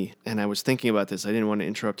reminds me, and I was thinking about this, I didn't want to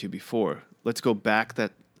interrupt you before. Let's go back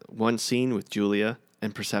that one scene with Julia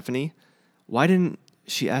and Persephone. Why didn't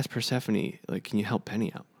she ask Persephone, like, can you help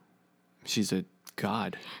Penny out? She's a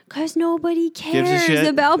god. Because nobody Gives a cares shit.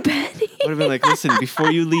 about Penny. I would have been like, listen,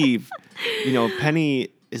 before you leave, Penny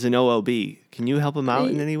is an OLB. Can you help him out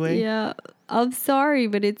in any way? Yeah, I'm sorry,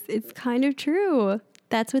 but it's kind of true.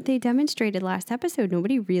 That's what they demonstrated last episode.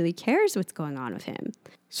 Nobody really cares what's going on with him.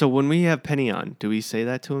 So when we have Penny on, do we say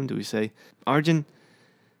that to him? Do we say, Arjun,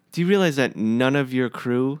 do you realize that none of your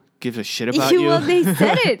crew gives a shit about you? Well, they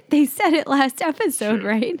said it. They said it last episode,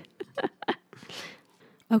 right?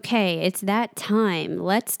 Okay, it's that time.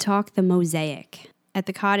 Let's talk the mosaic. At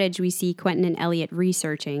the cottage, we see Quentin and Elliot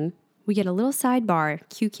researching. We get a little sidebar.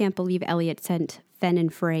 Q can't believe Elliot sent Fen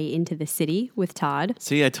and Frey into the city with Todd.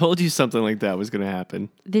 See, I told you something like that was going to happen.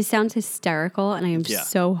 This sounds hysterical, and I am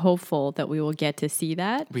so hopeful that we will get to see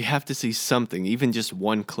that. We have to see something, even just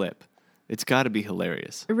one clip. It's got to be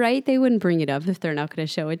hilarious. Right? They wouldn't bring it up if they're not going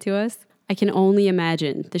to show it to us. I can only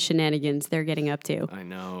imagine the shenanigans they're getting up to. I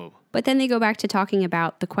know. But then they go back to talking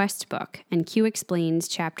about the quest book, and Q explains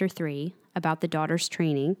chapter 3 about the daughter's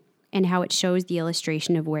training and how it shows the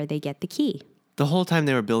illustration of where they get the key. The whole time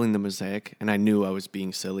they were building the mosaic, and I knew I was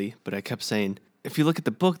being silly, but I kept saying, if you look at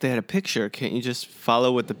the book, they had a picture. Can't you just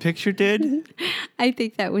follow what the picture did? I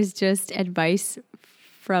think that was just advice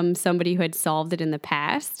from somebody who had solved it in the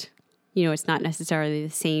past. It's not necessarily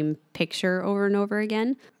the same picture over and over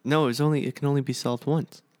again. No, it can only be solved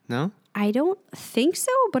once. No? I don't think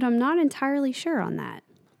so, but I'm not entirely sure on that.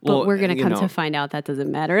 But Well, we're going to come to find out that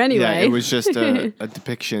doesn't matter anyway. Yeah, it was just a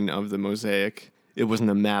depiction of the mosaic. It wasn't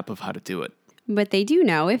a map of how to do it. But they do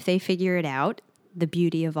know if they figure it out, the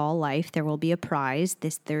beauty of all life, there will be a prize,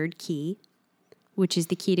 this third key, which is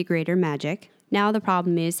the key to greater magic. Now the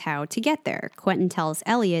problem is how to get there. Quentin tells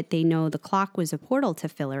Elliot they know the clock was a portal to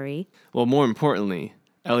Fillory. Well, more importantly,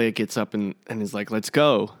 Elliot gets up and is like, let's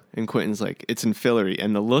go. And Quentin's like, it's in Fillory.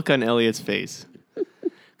 And the look on Elliot's face.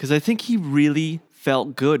 Because I think he really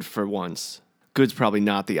felt good for once. Good's probably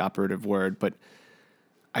not the operative word, but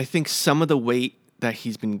I think some of the weight that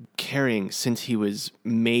he's been carrying since he was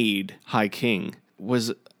made High King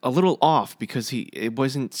was a little off because it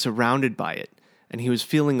wasn't surrounded by it. And he was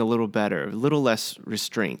feeling a little better, a little less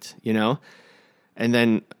restraint, And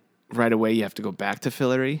then right away you have to go back to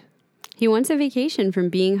Fillory. He wants a vacation from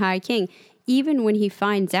being High King, even when he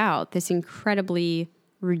finds out this incredibly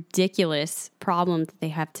ridiculous problem that they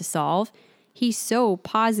have to solve. He's so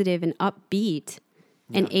positive and upbeat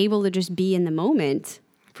and able to just be in the moment.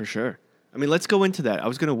 For sure. I mean, let's go into that. I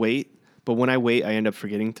was going to wait, but when I wait, I end up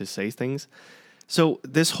forgetting to say things. So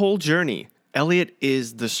this whole journey, Elliot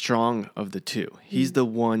is the strong of the two. He's the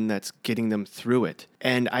one that's getting them through it.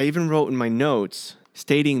 And I even wrote in my notes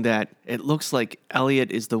stating that it looks like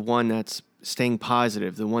Elliot is the one that's staying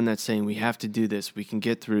positive, the one that's saying we have to do this, we can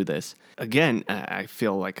get through this. Again, I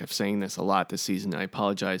feel like I'm saying this a lot this season. I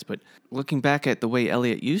apologize, but looking back at the way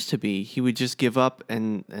Elliot used to be, he would just give up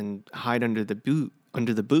and hide under the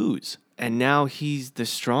booze. And now he's the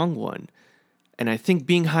strong one. And I think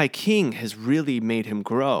being High King has really made him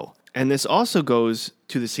grow. And this also goes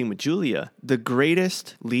to the scene with Julia. The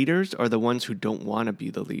greatest leaders are the ones who don't want to be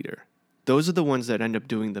the leader. Those are the ones that end up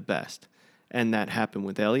doing the best. And that happened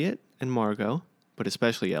with Elliot and Margot, but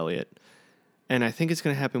especially Elliot. And I think it's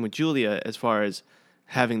going to happen with Julia as far as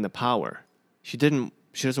having the power. She doesn't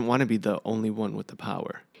want to be the only one with the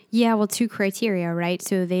power. Yeah, well, 2 criteria, right?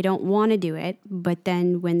 So they don't want to do it, but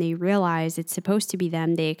then when they realize it's supposed to be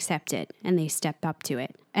them, they accept it and they step up to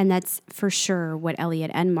it. And that's for sure what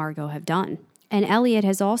Elliot and Margot have done. And Elliot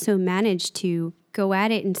has also managed to go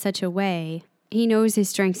at it in such a way, he knows his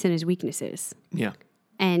strengths and his weaknesses. Yeah.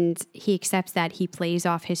 And he accepts that he plays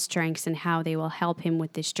off his strengths and how they will help him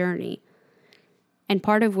with this journey. And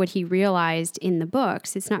part of what he realized in the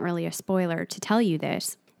books, it's not really a spoiler to tell you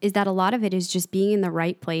this, is that a lot of it is just being in the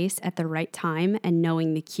right place at the right time and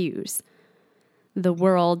knowing the cues. The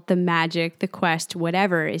world, the magic, the quest,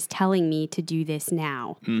 whatever is telling me to do this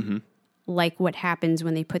now. Mm-hmm. Like what happens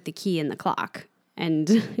when they put the key in the clock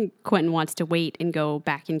and Quentin wants to wait and go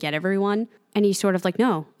back and get everyone. And he's sort of like,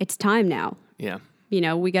 no, it's time now. Yeah.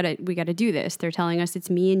 We gotta do this. They're telling us it's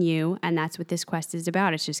me and you, and that's what this quest is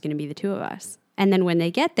about. It's just going to be the 2 of us. And then when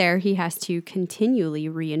they get there, he has to continually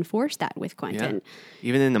reinforce that with Quentin. Yeah.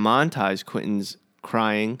 Even in the montage, Quentin's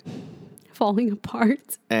crying. Falling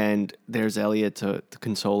apart. And there's Elliot to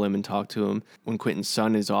console him and talk to him. When Quentin's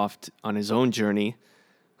son is off on his own journey,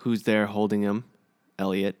 who's there holding him?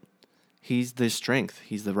 Elliot. He's the strength.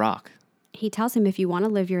 He's the rock. He tells him, if you want to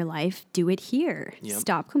live your life, do it here. Yep.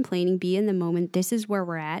 Stop complaining. Be in the moment. This is where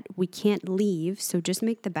we're at. We can't leave, so just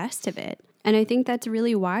make the best of it. And I think that's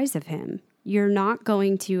really wise of him. You're not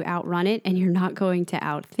going to outrun it and you're not going to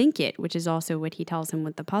outthink it, which is also what he tells him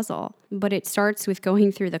with the puzzle. But it starts with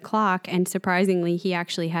going through the clock, and surprisingly, he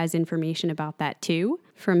actually has information about that too.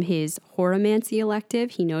 From his horomancy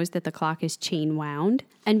elective, he knows that the clock is chain wound.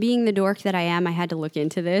 And being the dork that I am, I had to look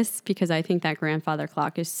into this because I think that grandfather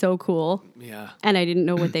clock is so cool. Yeah. And I didn't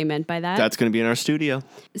know what they meant by that. That's going to be in our studio.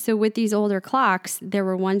 So with these older clocks, there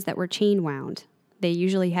were ones that were chain wound. They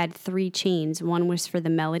usually had 3 chains. One was for the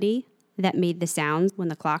melody that made the sounds when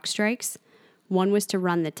the clock strikes. One was to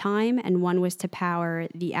run the time, and one was to power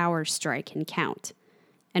the hours strike and count.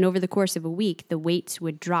 And over the course of a week, the weights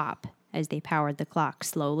would drop as they powered the clock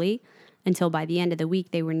slowly until by the end of the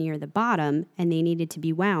week they were near the bottom and they needed to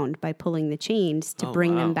be wound by pulling the chains to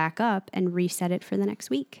bring them back up and reset it for the next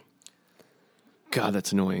week. God,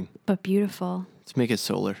 that's annoying. But beautiful. Let's make it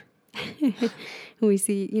solar. We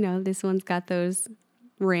see, this one's got those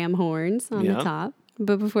ram horns on the top.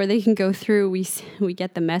 But before they can go through, we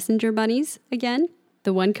get the messenger bunnies again.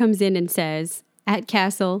 The one comes in and says, "At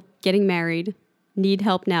castle, getting married. Need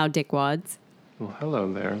help now, dickwads." Well,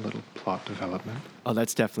 hello there, little plot development. Oh,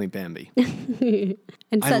 that's definitely Bambi.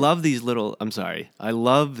 And I love these little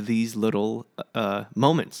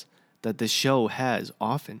moments that this show has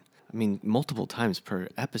often. I mean, multiple times per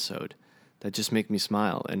episode that just make me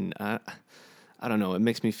smile. And I don't know, it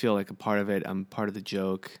makes me feel like a part of it. I'm part of the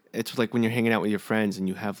joke. It's like when you're hanging out with your friends and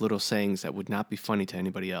you have little sayings that would not be funny to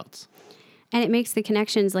anybody else. And it makes the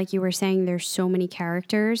connections, like you were saying, there's so many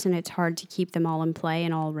characters and it's hard to keep them all in play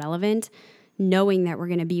and all relevant. Knowing that we're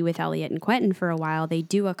going to be with Elliot and Quentin for a while, they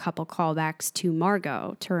do a couple callbacks to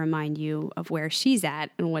Margot to remind you of where she's at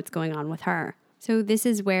and what's going on with her. So this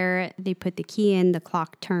is where they put the key in, the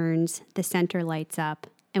clock turns, the center lights up,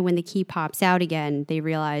 and when the key pops out again, they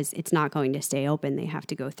realize it's not going to stay open. They have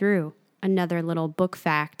to go through. Another little book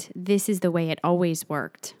fact, this is the way it always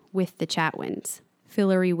worked with the Chatwins.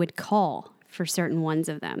 Fillory would call for certain ones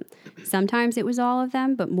of them. Sometimes it was all of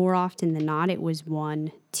them, but more often than not, it was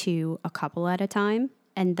 1, 2, a couple at a time.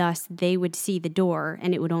 And thus, they would see the door,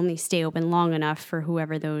 and it would only stay open long enough for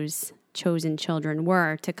whoever those chosen children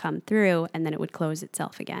were to come through, and then it would close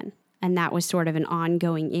itself again. And that was sort of an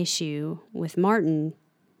ongoing issue with Martin,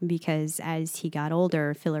 because as he got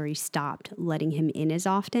older, Fillory stopped letting him in as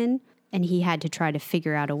often, and he had to try to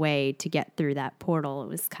figure out a way to get through that portal. It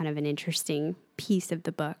was kind of an interesting piece of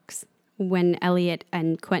the books. When Elliot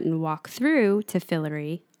and Quentin walk through to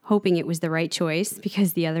Fillory, hoping it was the right choice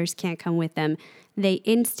because the others can't come with them, they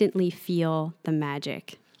instantly feel the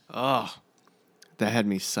magic. Oh, that had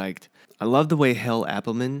me psyched. I love the way Hal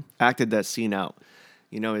Appleman acted that scene out.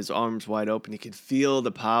 His arms wide open. You could feel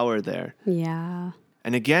the power there. Yeah.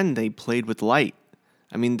 And again, they played with light.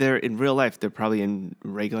 I mean, they're in real life, they're probably in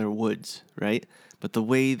regular woods, right? But the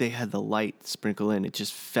way they had the light sprinkle in, it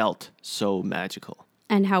just felt so magical.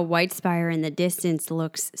 And how White Spire in the distance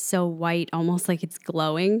looks so white, almost like it's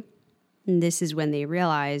glowing. And this is when they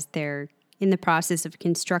realize they're in the process of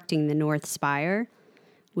constructing the North Spire,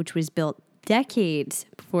 which was built decades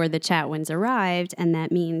before the Chatwins arrived, and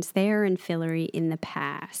that means they're in Fillory in the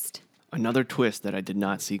past. Another twist that I did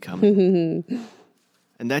not see coming.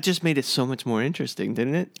 And that just made it so much more interesting,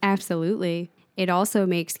 didn't it? Absolutely. It also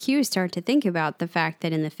makes Q start to think about the fact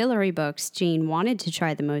that in the Fillory books, Jane wanted to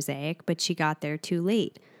try the mosaic, but she got there too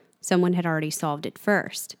late. Someone had already solved it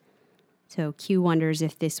first. So Q wonders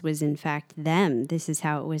if this was in fact them. This is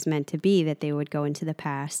how it was meant to be, that they would go into the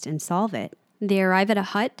past and solve it. They arrive at a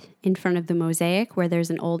hut in front of the mosaic where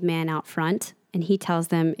there's an old man out front, and he tells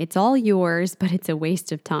them it's all yours, but it's a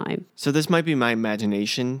waste of time. So this might be my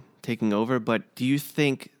imagination taking over, but do you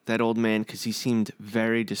think that old man, because he seemed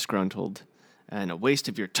very disgruntled and a waste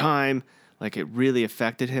of your time, like it really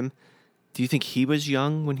affected him, do you think he was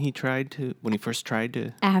young when he first tried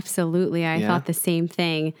to? Absolutely. I thought the same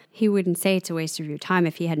thing. He wouldn't say it's a waste of your time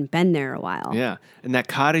if he hadn't been there a while. Yeah. And that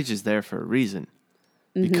cottage is there for a reason.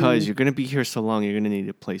 Because you're going to be here so long, you're going to need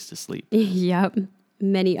a place to sleep. Yep.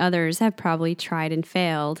 Many others have probably tried and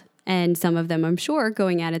failed. And some of them, I'm sure,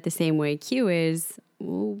 going at it the same way Q is,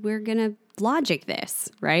 well, we're going to logic this,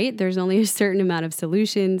 right? There's only a certain amount of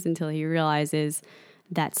solutions until he realizes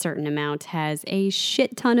that certain amount has a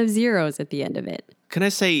shit ton of zeros at the end of it. Can I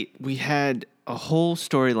say we had a whole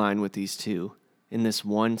storyline with these two in this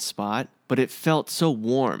one spot, but it felt so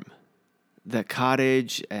warm. The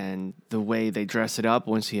cottage and the way they dress it up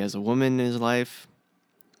once he has a woman in his life.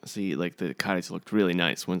 See, like the cottage looked really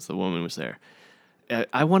nice once the woman was there.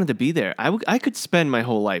 I wanted to be there. I could spend my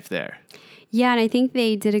whole life there. Yeah, and I think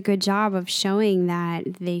they did a good job of showing that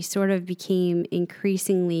they sort of became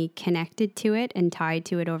increasingly connected to it and tied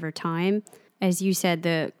to it over time. As you said,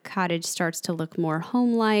 the cottage starts to look more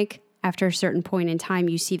home-like. After a certain point in time,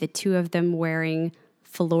 you see the two of them wearing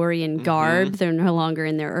Fellorian garb. They're no longer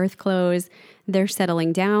in their Earth clothes. They're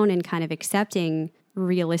settling down and kind of accepting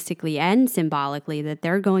realistically and symbolically that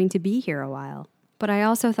they're going to be here a while. But I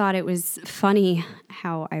also thought it was funny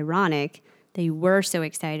how ironic they were so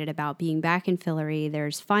excited about being back in Fillory.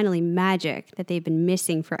 There's finally magic that they've been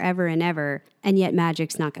missing forever and ever, and yet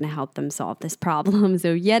magic's not going to help them solve this problem.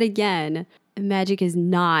 So yet again, magic is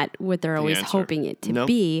not what they're always hoping it to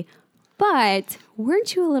be. But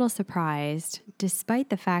weren't you a little surprised, despite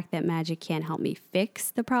the fact that magic can't help me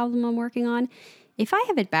fix the problem I'm working on? If I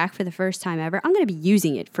have it back for the first time ever, I'm going to be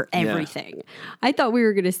using it for everything. Yeah. I thought we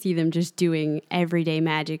were going to see them just doing everyday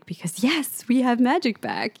magic because, yes, we have magic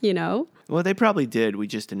back, you know? Well, they probably did. We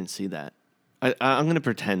just didn't see that. I'm going to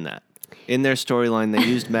pretend that. In their storyline, they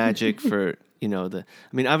used magic for,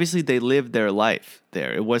 obviously they lived their life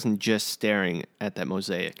there. It wasn't just staring at that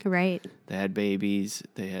mosaic. Right. They had babies.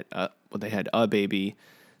 They had a baby.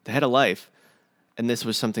 They had a life. And this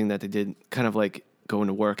was something that they did kind of like going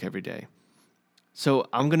to work every day. So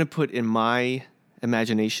I'm going to put in my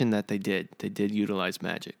imagination that they did. They did utilize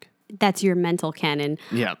magic. That's your mental canon.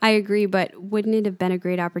 Yeah. I agree, but wouldn't it have been a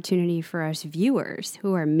great opportunity for us viewers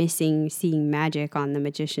who are missing seeing magic on the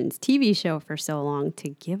Magicians TV show for so long to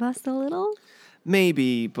give us a little?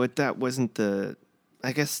 Maybe, but that wasn't the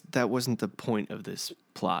point of this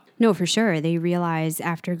plot. No, for sure. They realize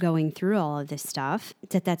after going through all of this stuff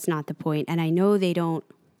that that's not the point. And I know they don't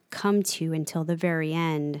come to until the very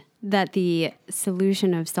end that the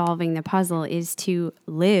solution of solving the puzzle is to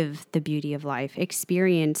live the beauty of life,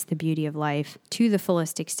 experience the beauty of life to the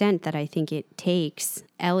fullest extent that I think it takes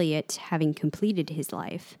Elliot having completed his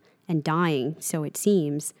life and dying, so it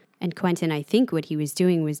seems. And Quentin, I think what he was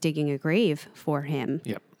doing was digging a grave for him.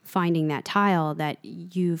 Yep. Finding that tile that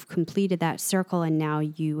you've completed that circle and now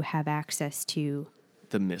you have access to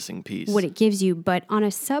the missing piece. What it gives you. But on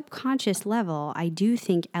a subconscious level, I do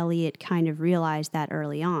think Elliot kind of realized that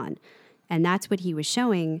early on. And that's what he was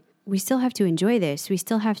showing. We still have to enjoy this. We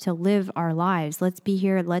still have to live our lives. Let's be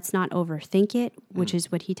here. Let's not overthink it, which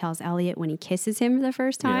is what he tells Elliot when he kisses him for the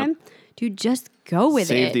first time. Yep. Dude, just go with it.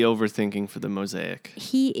 Save the overthinking for the mosaic.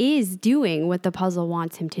 He is doing what the puzzle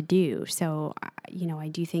wants him to do. So, I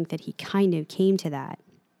do think that he kind of came to that.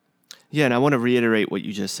 Yeah, and I want to reiterate what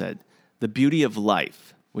you just said. The beauty of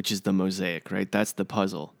life, which is the mosaic, right? That's the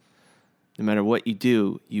puzzle. No matter what you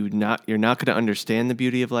do, you're not going to understand the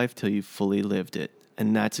beauty of life till you've fully lived it.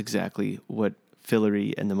 And that's exactly what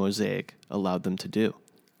Fillory and the mosaic allowed them to do.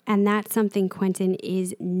 And that's something Quentin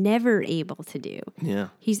is never able to do. Yeah.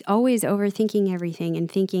 He's always overthinking everything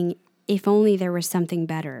and thinking, if only there was something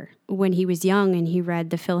better. When he was young and he read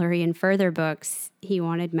the Fillory and Further books, he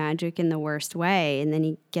wanted magic in the worst way. And then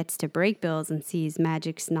he gets to Breakbills and sees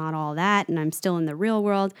magic's not all that, and I'm still in the real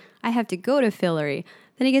world. I have to go to Fillory.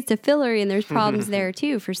 Then he gets to Fillory and there's problems there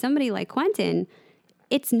too. For somebody like Quentin,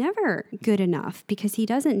 it's never good enough because he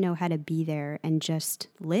doesn't know how to be there and just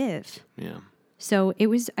live. Yeah. So it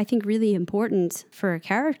was, I think, really important for a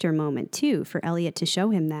character moment too, for Elliot to show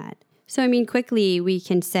him that. So, quickly we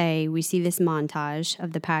can say we see this montage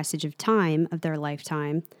of the passage of time of their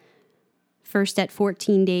lifetime. First at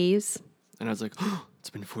 14 days. And I was like, oh, it's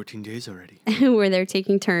been 14 days already. Where they're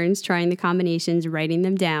taking turns, trying the combinations, writing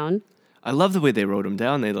them down. I love the way they wrote them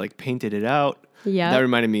down. They painted it out. Yeah. That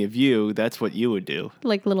reminded me of you. That's what you would do.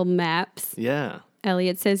 Like little maps. Yeah.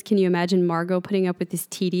 Elliot says, can you imagine Margot putting up with this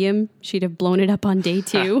tedium? She'd have blown it up on day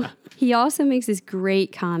 2. He also makes this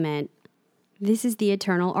great comment. This is the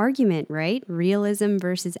eternal argument, right? Realism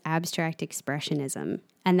versus abstract expressionism.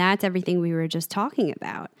 And that's everything we were just talking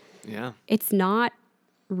about. Yeah. It's not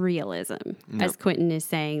realism, as Quentin is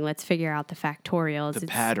saying. Let's figure out the factorials. The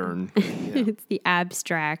pattern. It's the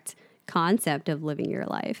abstract concept of living your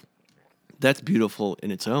life. That's beautiful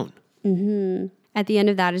in its own. Mm-hmm. At the end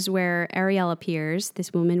of that is where Ariel appears,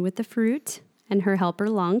 this woman with the fruit, and her helper,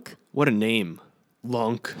 Lunk. What a name.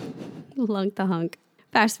 Lunk. Lunk the hunk.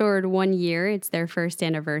 Fast forward 1 year, it's their first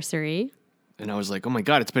anniversary. And I was like, oh my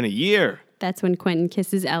God, it's been a year. That's when Quentin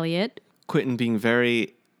kisses Elliot. Quentin being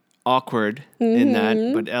very awkward in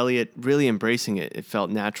that, but Elliot really embracing it. It felt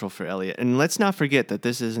natural for Elliot. And let's not forget that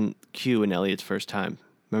this isn't Q and Elliot's first time.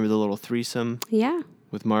 Remember the little threesome? Yeah.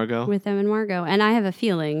 With Margot? With them and Margot. And I have a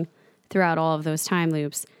feeling throughout all of those time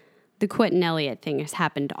loops, the Quentin Elliot thing has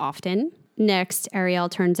happened often. Next, Ariel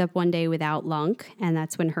turns up one day without Lunk, and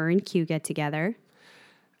that's when her and Q get together.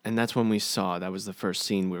 And that's when that was the first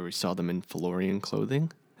scene where we saw them in Fellorian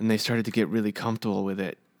clothing. And they started to get really comfortable with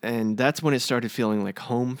it. And that's when it started feeling like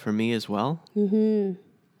home for me as well. Mm-hmm.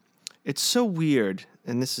 It's so weird,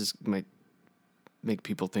 and might make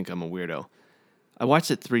people think I'm a weirdo. I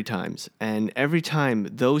watched it 3 times, and every time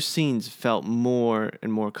those scenes felt more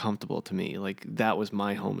and more comfortable to me. Like that was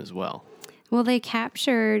my home as well. Well, they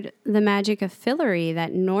captured the magic of Fillory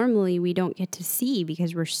that normally we don't get to see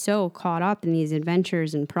because we're so caught up in these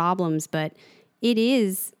adventures and problems. But it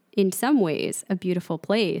is, in some ways, a beautiful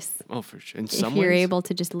place. Oh, for sure. In some ways. If you're able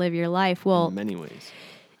to just live your life. Well, in many ways.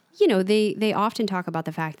 You know, they often talk about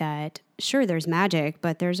the fact that, sure, there's magic,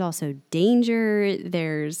 but there's also danger.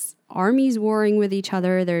 There's armies warring with each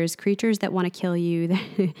other. There's creatures that want to kill you.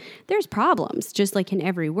 There's problems, just like in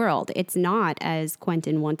every world. It's not, as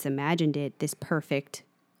Quentin once imagined it, this perfect,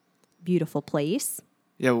 beautiful place.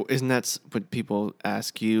 Yeah, well, isn't that what people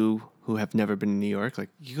ask you who have never been to New York? Like,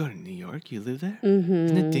 you go to New York? You live there? Mm-hmm.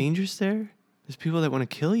 Isn't it dangerous there? There's people that want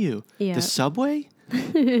to kill you. Yeah. The subway?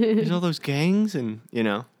 There's all those gangs and,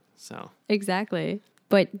 so. Exactly.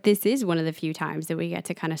 But this is one of the few times that we get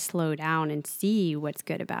to kind of slow down and see what's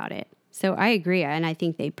good about it. So I agree. And I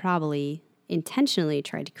think they probably intentionally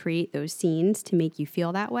tried to create those scenes to make you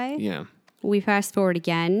feel that way. Yeah. We fast forward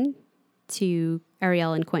again to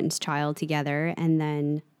Ariel and Quentin's child together, and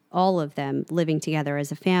then all of them living together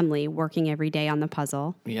as a family, working every day on the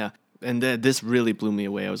puzzle. Yeah. And this really blew me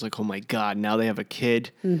away. I was like, oh my God, now they have a kid.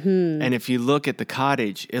 Mm-hmm. And if you look at the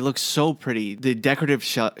cottage, it looks so pretty. The decorative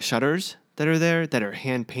shutters that are there that are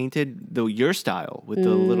hand painted, though your style with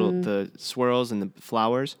the swirls and the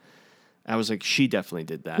flowers. I was like, she definitely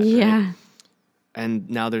did that. Yeah. Right? And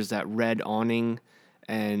now there's that red awning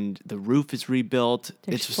and the roof is rebuilt.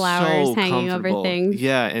 There's it's flowers so hanging comfortable. over things.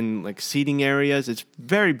 Yeah, and like seating areas. It's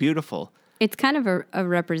very beautiful. It's kind of a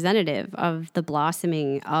representative of the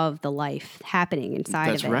blossoming of the life happening inside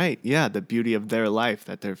of it. That's right. Yeah, the beauty of their life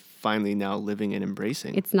that they're finally now living and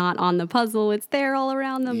embracing. It's not on the puzzle. It's there all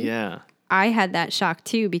around them. Yeah. I had that shock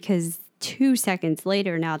too because 2 seconds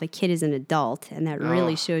later now the kid is an adult, and that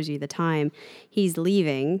really shows you the time. He's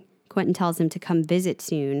leaving. Quentin tells him to come visit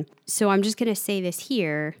soon. So I'm just going to say this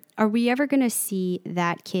here. Are we ever going to see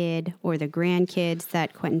that kid or the grandkids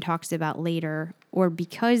that Quentin talks about later? Or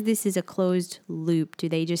because this is a closed loop, do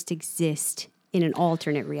they just exist in an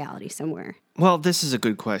alternate reality somewhere? Well, this is a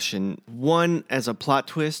good question. One, as a plot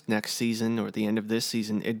twist next season or at the end of this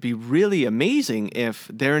season, it'd be really amazing if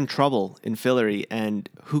they're in trouble in Fillory and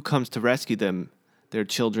who comes to rescue them? Their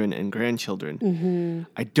children and grandchildren. Mm-hmm.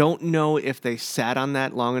 I don't know if they sat on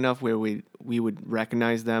that long enough where we would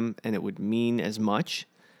recognize them and it would mean as much,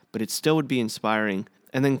 but it still would be inspiring.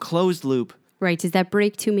 And then closed loop. Right. Does that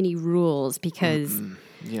break too many rules? Because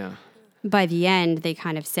yeah, by the end, they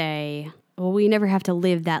kind of say, well, we never have to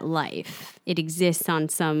live that life. It exists on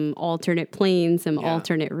some alternate plane, some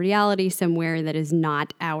alternate reality somewhere that is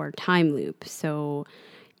not our time loop. So,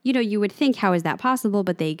 you would think, how is that possible?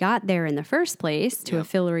 But they got there in the first place to a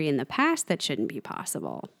Fillory in the past that shouldn't be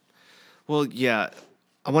possible. Well, yeah,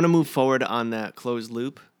 I want to move forward on that closed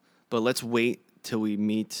loop, but let's wait till we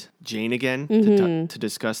meet Jane again to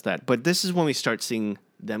discuss that. But this is when we start seeing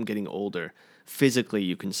them getting older. Physically,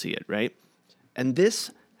 you can see it, right? And this,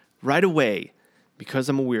 right away, because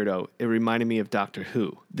I'm a weirdo, it reminded me of Doctor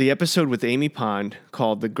Who. The episode with Amy Pond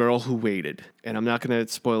called The Girl Who Waited. And I'm not going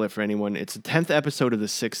to spoil it for anyone. It's the 10th episode of the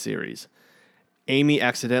 6th series. Amy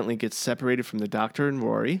accidentally gets separated from the Doctor and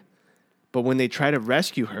Rory. But when they try to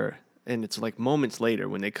rescue her, and it's like moments later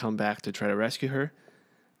when they come back to try to rescue her,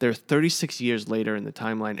 they're 36 years later in the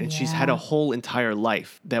timeline, and she's had a whole entire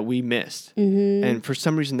life that we missed. Mm-hmm. And for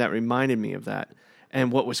some reason, that reminded me of that.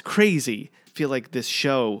 And what was crazy, I feel like this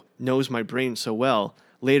show knows my brain so well.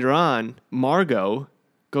 Later on, Margot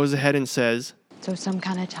goes ahead and says, so some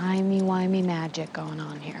kind of timey-wimey magic going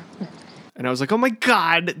on here. And I was like, oh my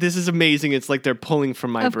God, this is amazing. It's like they're pulling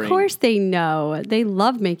from my brain. Of course they know. They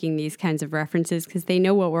love making these kinds of references because they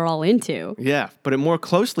know what we're all into. Yeah, but it more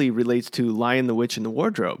closely relates to Lion, the Witch, and the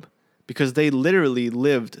Wardrobe because they literally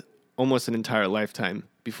lived almost an entire lifetime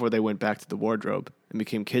before they went back to the wardrobe and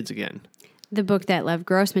became kids again. The book that Lev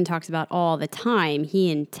Grossman talks about all the time, he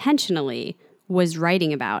intentionally was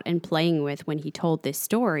writing about and playing with when he told this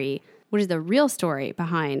story. What is the real story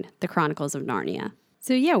behind the Chronicles of Narnia?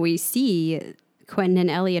 So yeah, we see Quentin and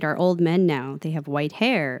Elliot are old men now. They have white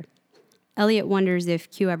hair. Elliot wonders if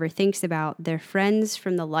Q ever thinks about their friends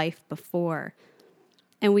from the life before.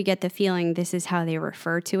 And we get the feeling this is how they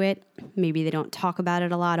refer to it. Maybe they don't talk about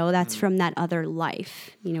it a lot. Oh, that's from that other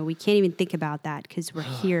life. We can't even think about that because we're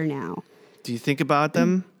here now. Do you think about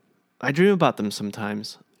them? I dream about them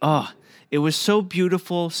sometimes. Oh, it was so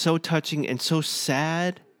beautiful, so touching, and so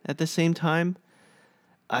sad at the same time.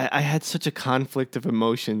 I had such a conflict of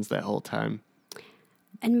emotions that whole time.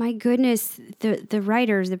 And my goodness, the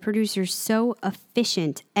writers, the producers, so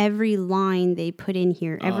efficient. Every line they put in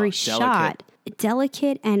here, every shot,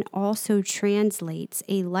 delicate, and also translates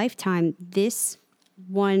a lifetime. This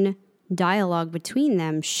one dialogue between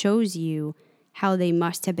them shows you how they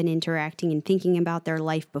must have been interacting and thinking about their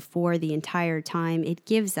life before the entire time. It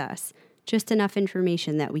gives us just enough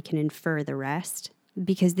information that we can infer the rest,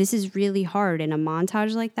 because this is really hard. In a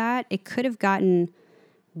montage like that, it could have gotten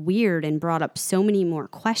weird and brought up so many more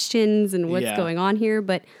questions and what's going on here,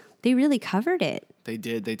 but they really covered it. They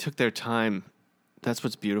did. They took their time. That's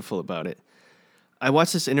what's beautiful about it. I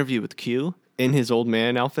watched this interview with Q in his old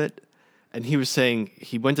man outfit, and he was saying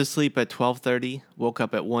he went to sleep at 12:30, woke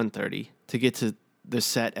up at 1:30 to get to the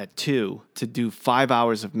set at 2 to do 5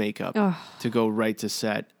 hours of makeup to go right to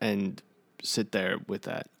set and sit there with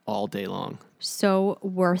that all day long. So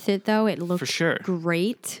worth it, though. It looked For sure.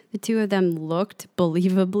 great. The two of them looked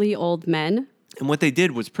believably old men. And what they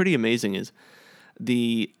did was pretty amazing is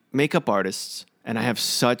the makeup artists, and I have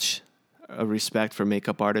such a respect for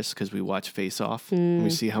makeup artists because we watch Face Off and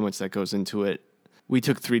we see how much that goes into it. We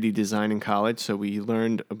took 3D design in college, so we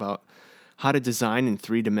learned about how to design in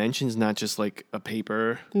 3 dimensions, not just like a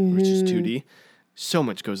paper, which is 2D. So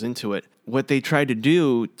much goes into it. What they tried to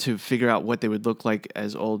do to figure out what they would look like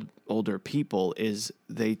as older people is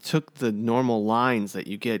they took the normal lines that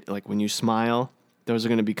you get, like when you smile, those are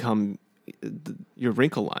going to become your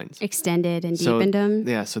wrinkle lines. Extended and deepened them.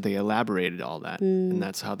 Yeah, so they elaborated all that, and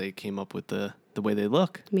that's how they came up with the way they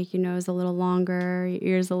look. Make your nose a little longer, your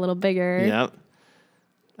ears a little bigger. Yep.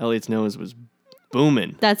 Elliot's nose was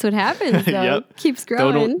booming. That's what happens, though. Yep. Keeps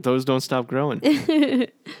growing. Those don't stop growing.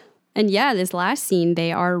 And yeah, this last scene,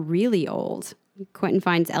 they are really old. Quentin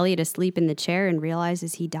finds Elliot asleep in the chair and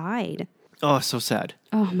realizes he died. Oh, so sad.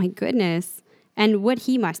 Oh, my goodness. And what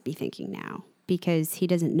he must be thinking now, because he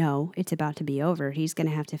doesn't know it's about to be over. He's going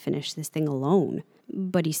to have to finish this thing alone.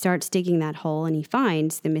 But he starts digging that hole and he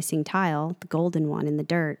finds the missing tile, the golden one, in the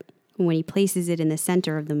dirt. And when he places it in the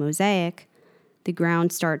center of the mosaic, the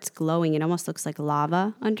ground starts glowing. It almost looks like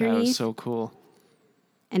lava underneath. That was so cool.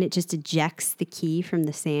 And it just ejects the key from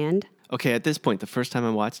the sand. Okay, at this point, the first time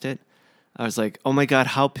I watched it, I was like, oh my God,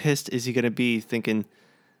 how pissed is he going to be, thinking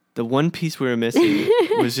the one piece we were missing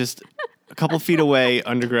was just a couple feet away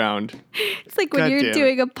underground. It's like when you're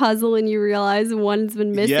doing a puzzle and you realize one's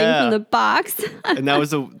been missing from the box. And that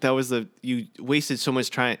was you wasted so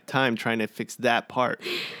much time trying to fix that part.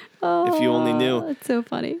 Oh, if you only knew. It's so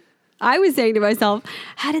funny. I was saying to myself,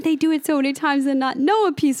 how did they do it so many times and not know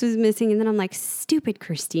a piece was missing? And then I'm like, stupid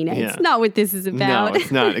Christina. Yeah. It's not what this is about. No, it's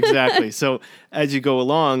not. Exactly. So as you go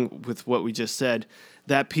along with what we just said,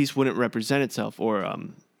 that piece wouldn't represent itself, or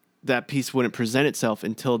that piece wouldn't present itself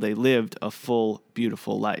until they lived a full,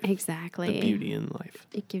 beautiful life. Exactly. The beauty in life.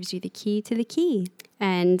 It gives you the key to the key.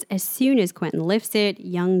 And as soon as Quentin lifts it,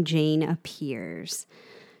 young Jane appears,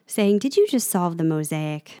 saying, did you just solve the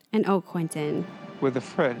mosaic? And oh, Quentin. With a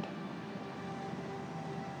friend.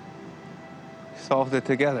 Solved it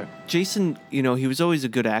together. Jason, he was always a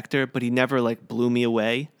good actor, but he never blew me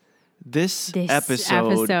away. This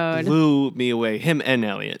episode blew me away, him and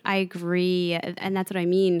Elliot. I agree. And that's what I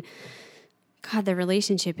mean. God, the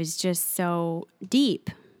relationship is just so deep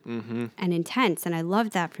and intense. And I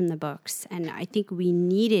loved that from the books. And I think we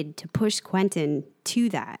needed to push Quentin to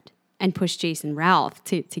that and push Jason Ralph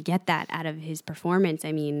to get that out of his performance.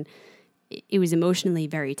 I mean, it was emotionally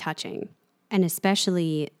very touching. And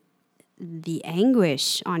especially the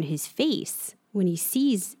anguish on his face when he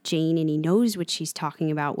sees Jane and he knows what she's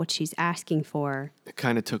talking about, what she's asking for. It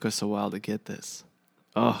kind of took us a while to get this.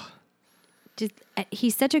 Oh.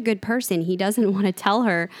 He's such a good person. He doesn't want to tell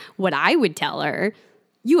her what I would tell her.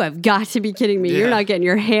 You have got to be kidding me. Yeah. You're not getting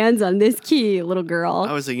your hands on this key, little girl.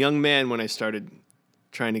 I was a young man when I started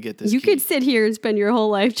trying to get this key. You could sit here and spend your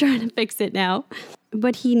whole life trying to fix it now.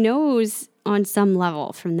 But he knows on some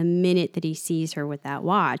level from the minute that he sees her with that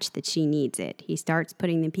watch that she needs it. He starts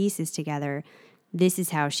putting the pieces together. This is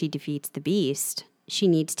how she defeats the beast. She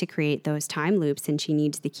needs to create those time loops and she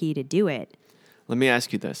needs the key to do it. Let me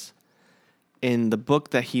ask you this. In the book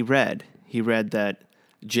that he read that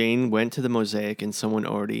Jane went to the mosaic and someone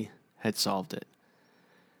already had solved it.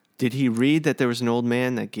 Did he read that there was an old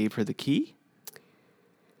man that gave her the key?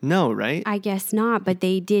 No, right? I guess not, but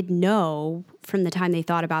they did know from the time they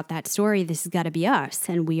thought about that story, this has got to be us,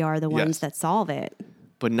 and we are the ones that solve it.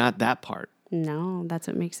 But not that part. No, that's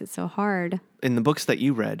what makes it so hard. In the books that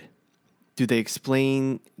you read, do they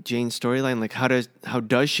explain Jane's storyline? Like, how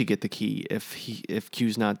does she get the key if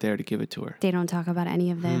Q's not there to give it to her? They don't talk about any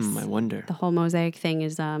of this. I wonder. The whole mosaic thing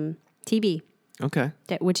is TB. Okay.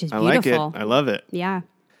 Which is beautiful. I like it. I love it. Yeah.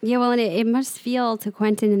 Yeah, well, and it must feel to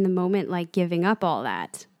Quentin in the moment like giving up all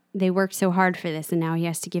that. They worked so hard for this, and now he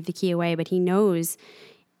has to give the key away, but he knows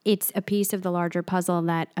it's a piece of the larger puzzle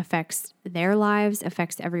that affects their lives,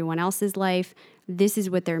 affects everyone else's life. This is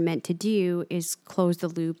what they're meant to do, is close the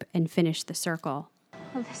loop and finish the circle.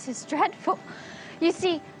 Oh, this is dreadful. You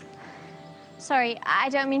see, sorry, I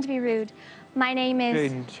don't mean to be rude. My name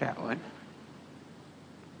is... Jaden Chatwin.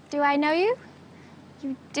 Do I know you?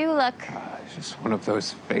 You do look... It's just one of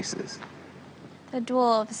those faces. The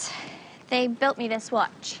dwarves. They built me this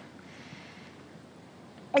watch.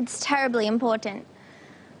 It's terribly important.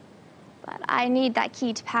 But I need that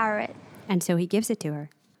key to power it. And so he gives it to her.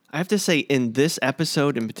 I have to say, in this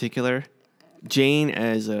episode in particular, Jane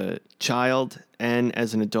as a child and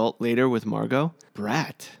as an adult later with Margot,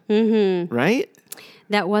 brat. Mm-hmm. Right?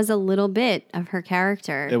 That was a little bit of her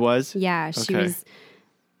character. It was? Yeah, she Okay. was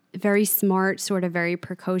very smart, sort of very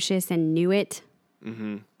precocious, and knew it.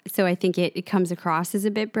 Mm-hmm. So I think it comes across as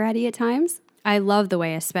a bit bratty at times. I love the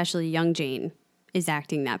way especially young Jane is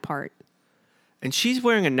acting that part. And she's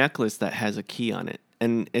wearing a necklace that has a key on it.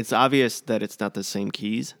 And it's obvious that it's not the same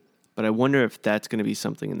keys, but I wonder if that's going to be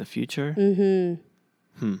something in the future.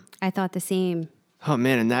 I thought the same. Oh,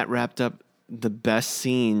 man, and that wrapped up the best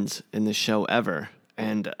scenes in the show ever.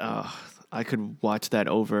 And I could watch that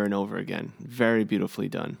over and over again. Very beautifully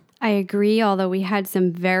done. I agree, although we had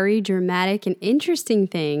some very dramatic and interesting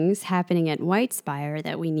things happening at Whitespire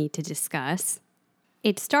that we need to discuss.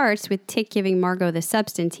 It starts with Tick giving Margot the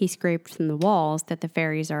substance he scraped from the walls that the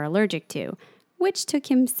fairies are allergic to, which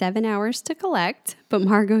took him 7 hours to collect, but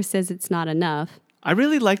Margot says it's not enough. I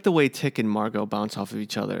really like the way Tick and Margot bounce off of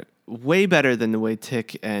each other. Way better than the way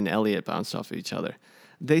Tick and Elliot bounce off of each other.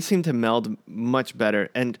 They seem to meld much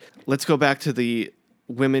better. And let's go back to the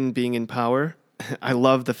women being in power. I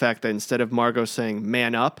love the fact that instead of Margot saying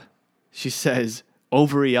man up, she says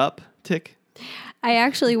ovary up, Tick. I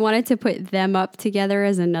actually wanted to put them up together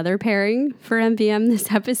as another pairing for MVM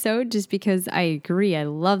this episode, just because I agree. I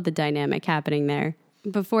love the dynamic happening there.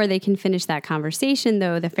 Before they can finish that conversation,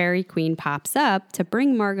 though, the Fairy Queen pops up to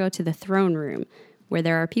bring Margot to the throne room, where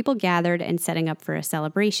there are people gathered and setting up for a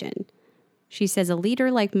celebration. She says a leader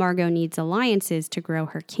like Margot needs alliances to grow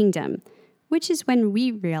her kingdom, which is when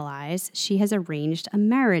we realize she has arranged a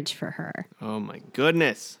marriage for her. Oh my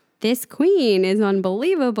goodness. This queen is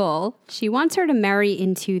unbelievable. She wants her to marry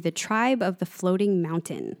into the tribe of the Floating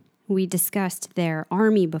Mountain. We discussed their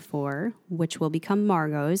army before, which will become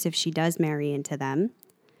Margot's if she does marry into them.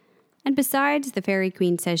 And besides, the Fairy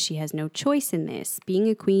Queen says she has no choice in this. Being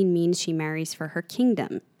a queen means she marries for her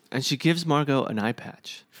kingdom. And she gives Margot an eye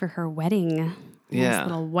patch. For her wedding. Yeah. Nice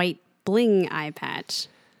little white bling eye patch.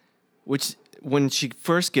 Which, when she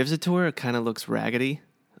first gives it to her, it kind of looks raggedy,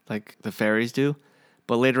 like the fairies do.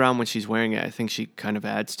 But later on when she's wearing it, I think she kind of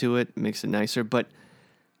adds to it, makes it nicer. But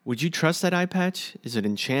would you trust that eye patch? Is it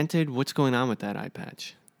enchanted? What's going on with that eye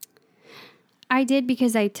patch? I did,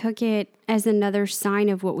 because I took it as another sign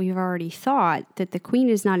of what we've already thought, that the queen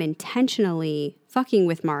is not intentionally fucking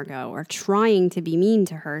with Margot or trying to be mean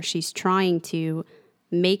to her. She's trying to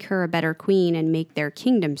make her a better queen and make their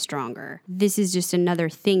kingdom stronger. This is just another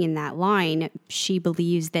thing in that line. She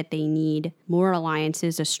believes that they need more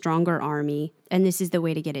alliances, a stronger army, and this is the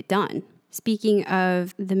way to get it done. Speaking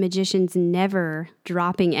of the magicians never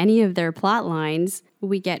dropping any of their plot lines,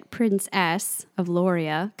 we get Prince S of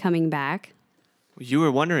Loria coming back. You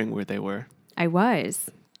were wondering where they were. I was.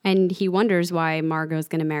 And he wonders why Margot's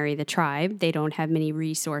going to marry the tribe. They don't have many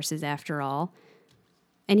resources after all.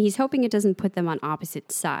 And he's hoping it doesn't put them on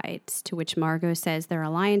opposite sides, to which Margot says their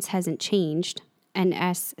alliance hasn't changed, and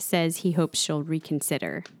S says he hopes she'll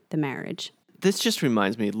reconsider the marriage. This just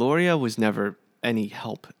reminds me, Loria was never any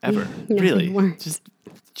help, ever. No, really. they weren't. Just,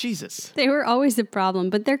 Jesus. They were always a problem,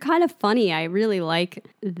 but they're kind of funny. I really like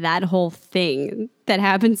that whole thing that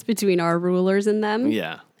happens between our rulers and them.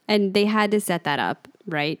 Yeah. And they had to set that up,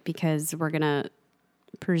 right? Because we're going to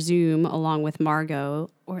presume, along with Margot,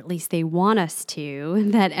 or at least they want us to,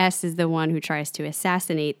 that S is the one who tries to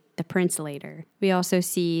assassinate the prince later. We also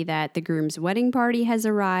see that the groom's wedding party has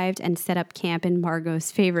arrived and set up camp in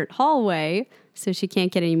Margot's favorite hallway, so she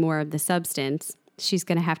can't get any more of the substance. She's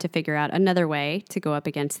going to have to figure out another way to go up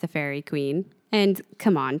against the Fairy Queen. And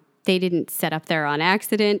come on, they didn't set up there on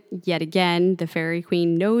accident. Yet again, the Fairy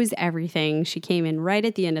Queen knows everything. She came in right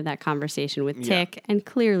at the end of that conversation with Tick and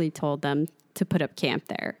clearly told them to put up camp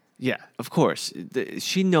there. Yeah, of course.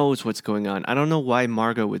 She knows what's going on. I don't know why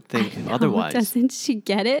Margot would think otherwise. Doesn't she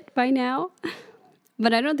get it by now?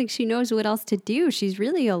 But I don't think she knows what else to do. She's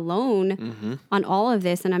really alone on all of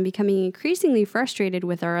this. And I'm becoming increasingly frustrated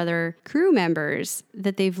with our other crew members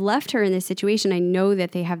that they've left her in this situation. I know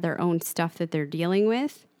that they have their own stuff that they're dealing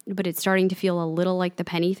with, but it's starting to feel a little like the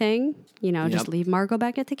Penny thing. You know, just leave Margot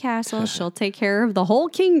back at the castle. She'll take care of the whole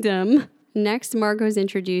kingdom. Next, Margot's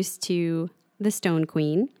introduced to the Stone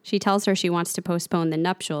Queen. She tells her she wants to postpone the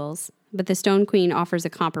nuptials, but the Stone Queen offers a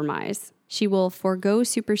compromise. She will forego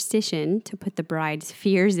superstition to put the bride's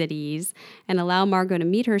fears at ease and allow Margot to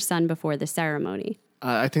meet her son before the ceremony.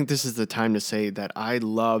 I think this is the time to say that I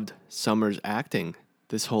loved Summer's acting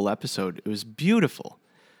this whole episode. It was beautiful.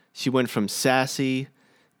 She went from sassy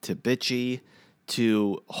to bitchy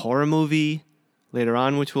to horror movie later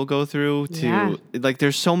on, which we'll go through, to like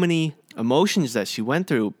there's so many emotions that she went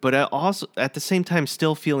through, but also at the same time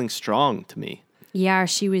still feeling strong to me. Yeah,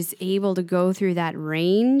 she was able to go through that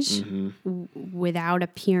range without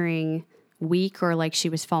appearing weak or like she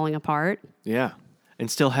was falling apart. Yeah,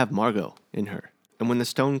 and still have Margot in her. And when the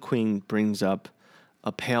Stone Queen brings up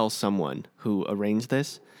a pale someone who arranged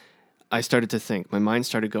this, I started to think, my mind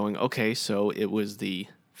started going, okay, so it was the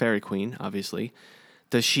Fairy Queen, obviously.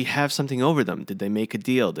 Does she have something over them? Did they make a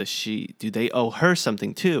deal? Do they owe her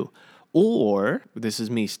something too? Or, this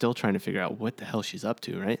is me still trying to figure out what the hell she's up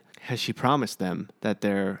to, right? Has she promised them that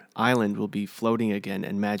their island will be floating again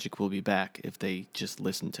and magic will be back if they just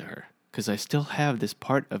listen to her? Because I still have this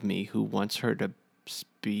part of me who wants her to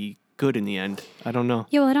be good in the end. I don't know.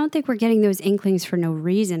 Yeah, well, I don't think we're getting those inklings for no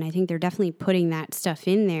reason. I think they're definitely putting that stuff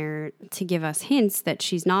in there to give us hints that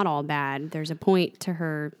she's not all bad. There's a point to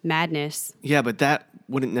her madness. Yeah, but that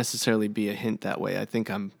wouldn't necessarily be a hint that way. I think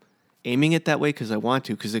I'm aiming it that way because I want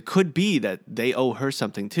to, because it could be that they owe her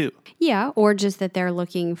something too. Yeah, or just that they're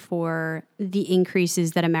looking for the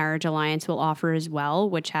increases that a marriage alliance will offer as well,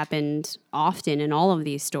 which happened often in all of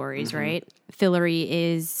these stories, right? Fillory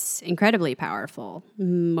is incredibly powerful.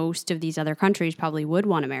 Most of these other countries probably would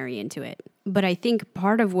want to marry into it. But I think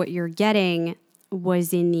part of what you're getting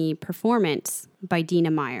was in the performance by Dina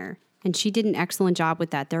Meyer. And she did an excellent job with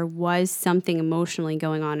that. There was something emotionally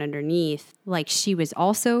going on underneath. Like she was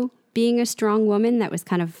also being a strong woman that was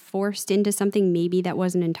kind of forced into something maybe that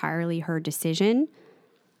wasn't entirely her decision.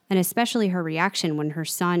 And especially her reaction when her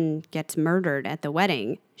son gets murdered at the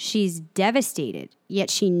wedding. She's devastated, yet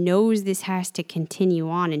she knows this has to continue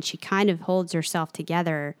on and she kind of holds herself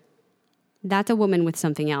together. That's a woman with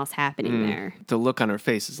something else happening there. The look on her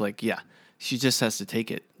face is like, yeah, she just has to take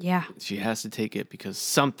it. Yeah. She has to take it because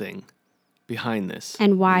something behind this.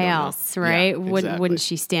 And why else, right? Yeah, exactly. Wouldn't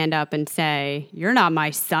she stand up and say, "You're not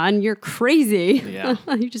my son, you're crazy. Yeah.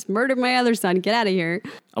 You just murdered my other son, get out of here."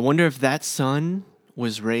 I wonder if that son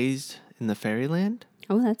was raised in the fairyland?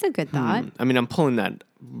 Oh, that's a good thought. I mean, I'm pulling that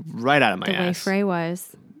right out of my The way ass. Frey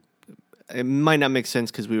was. It might not make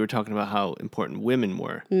sense because we were talking about how important women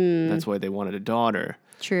were. That's why they wanted a daughter.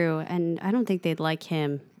 True, and I don't think they'd like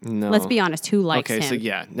him. No. Let's be honest, who likes him? Okay, so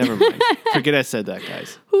yeah, never mind. Forget I said that,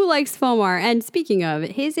 guys. Who likes Fomar? And speaking of,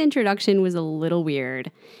 his introduction was a little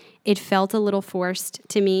weird. It felt a little forced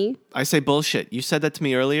to me. I say bullshit. You said that to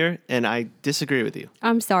me earlier, and I disagree with you.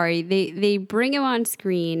 I'm sorry. They bring him on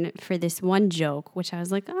screen for this one joke, which I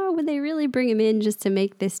was like, oh, would they really bring him in just to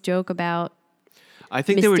make this joke about I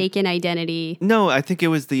think mistaken identity? No, I think it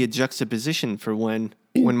was the juxtaposition for when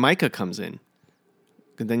Micah comes in.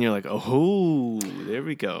 And then you're like, oh, there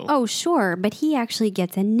we go. Oh, sure, but he actually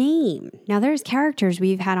gets a name. Now, there's characters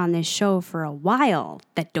we've had on this show for a while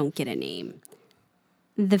that don't get a name.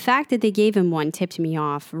 The fact that they gave him one tipped me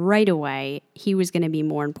off right away. He was going to be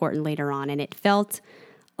more important later on, and it felt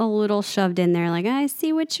a little shoved in there like, I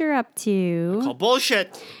see what you're up to. Call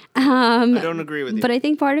bullshit. I don't agree with you. But I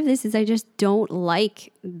think part of this is I just don't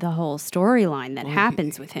like the whole storyline that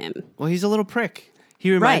happens with him. Well, he's a little prick.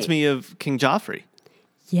 He reminds me of King Joffrey.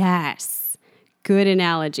 Yes. Good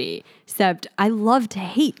analogy. Except I love to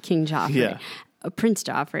hate King Joffrey. Yeah. Prince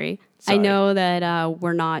Joffrey. Sorry. I know that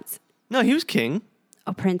we're not... No, he was king.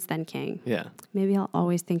 Oh, Prince then King. Yeah. Maybe I'll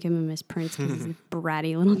always think of him as Prince because he's a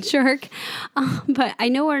bratty little jerk. But I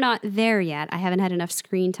know we're not there yet. I haven't had enough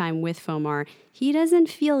screen time with Fomar. He doesn't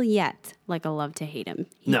feel yet like a love to hate him.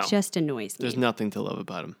 He just annoys me. There's nothing to love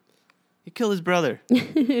about him. He killed his brother.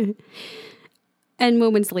 And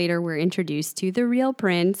moments later, we're introduced to the real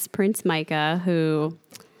prince, Prince Micah, who...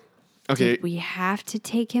 Okay. Did we have to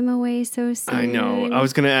take him away so soon? I know. I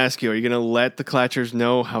was going to ask you, are you going to let the Clatchers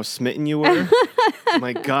know how smitten you were?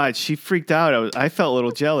 My God, she freaked out. I felt a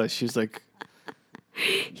little jealous. She was like...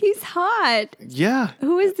 He's hot. Yeah.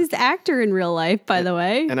 Who is this actor in real life, by the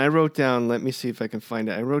way? And I wrote down, let me see if I can find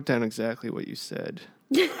it. I wrote down exactly what you said.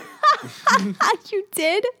 You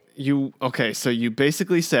did? So you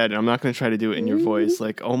basically said, and I'm not going to try to do it in your voice,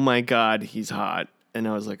 like, oh my God, he's hot. And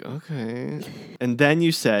I was like, okay. And then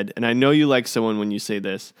you said, and I know you like someone when you say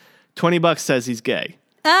this, $20 says he's gay.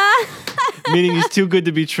 Meaning he's too good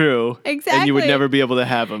to be true. Exactly. And you would never be able to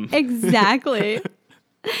have him. Exactly.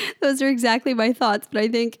 Those are exactly my thoughts. But I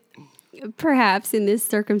think perhaps in this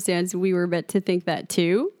circumstance, we were meant to think that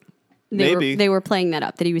too. They were playing that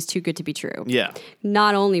up, that he was too good to be true. Yeah.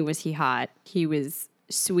 Not only was he hot, he was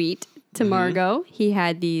sweet to Margot. He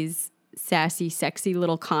had these sassy, sexy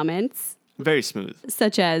little comments. Very smooth.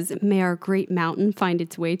 Such as, may our great mountain find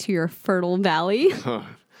its way to your fertile valley.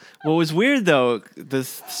 What was weird, though, the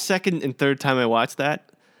second and third time I watched that,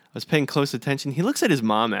 I was paying close attention. He looks at his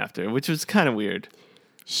mom after, which was kind of weird.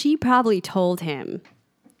 She probably told him,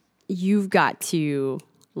 you've got to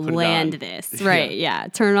land this. Right, yeah.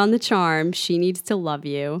 Turn on the charm. She needs to love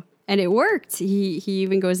you. And it worked. He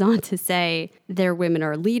even goes on to say, their women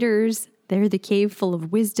are leaders. They're the cave full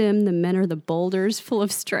of wisdom. The men are the boulders full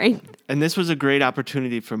of strength. And this was a great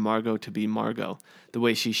opportunity for Margot to be Margot. The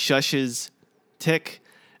way she shushes Tick,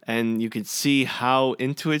 and you could see how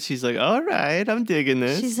into it. She's like, all right, I'm digging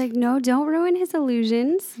this. She's like, no, don't ruin his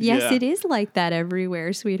illusions. Yes, It is like that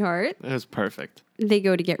everywhere, sweetheart. That was perfect. They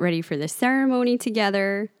go to get ready for the ceremony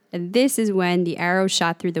together. And this is when the arrow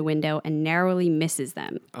shot through the window and narrowly misses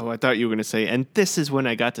them. Oh, I thought you were going to say, and this is when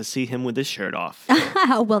I got to see him with his shirt off.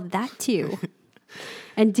 Well, that too.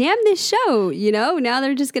 And damn this show, now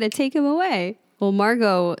they're just going to take him away. Well,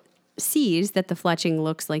 Margot sees that the fletching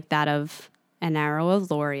looks like that of an arrow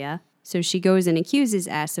of Loria. So she goes and accuses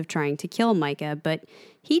S of trying to kill Micah, but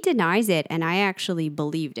he denies it, and I actually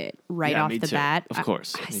believed it off the bat. Of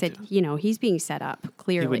course. I said, he's being set up,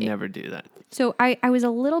 clearly. He would never do that. So I was a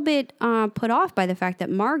little bit put off by the fact that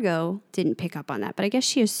Margot didn't pick up on that, but I guess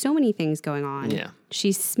she has so many things going on. Yeah.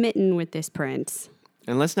 She's smitten with this prince.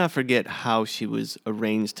 And let's not forget how she was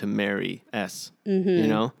arranged to marry S,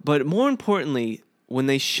 But more importantly, when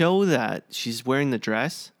they show that she's wearing the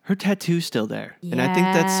dress, her tattoo's still there. Yes. And I think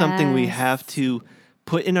that's something we have to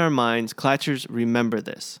put in our minds. Clatchers, remember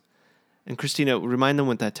this. And Christina, remind them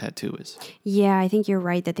what that tattoo is. Yeah, I think you're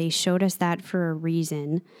right that they showed us that for a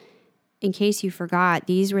reason. In case you forgot,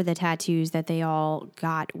 these were the tattoos that they all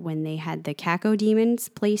got when they had the Kako demons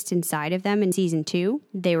placed inside of them in season 2.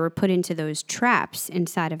 They were put into those traps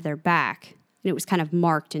inside of their back, and it was kind of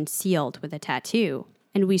marked and sealed with a tattoo.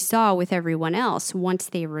 And we saw with everyone else, once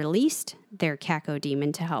they released their Kako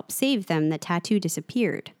demon to help save them, the tattoo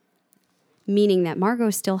disappeared, meaning that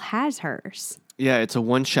Margot still has hers. Yeah, it's a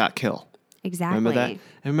one-shot kill. Exactly. Remember that?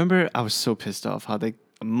 I remember I was so pissed off how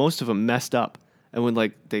most of them messed up. And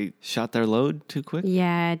when, they shot their load too quick?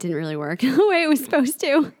 Yeah, it didn't really work the way it was supposed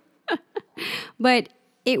to. But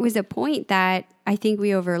it was a point that I think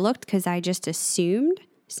we overlooked because I just assumed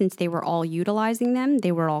since they were all utilizing them,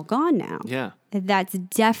 they were all gone now. Yeah. That's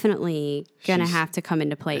definitely going to have to come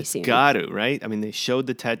into play soon. Got to, right? I mean, they showed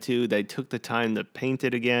the tattoo. They took the time to paint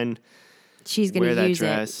it again. She's going to use that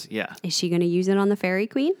dress. Yeah. Is she going to use it on the Fairy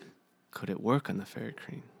Queen? Could it work on the Fairy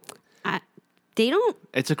Queen? They don't.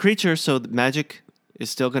 It's a creature, so the magic is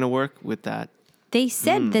still going to work with that. They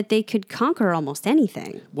said that they could conquer almost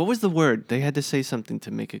anything. What was the word? They had to say something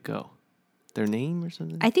to make it go. Their name or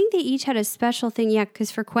something? I think they each had a special thing. Yeah,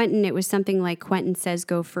 because for Quentin, it was something like Quentin says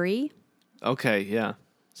go free. Okay, yeah.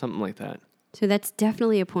 Something like that. So that's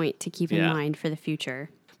definitely a point to keep in mind for the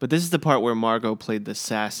future. But this is the part where Margot played the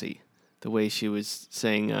sassy. The way she was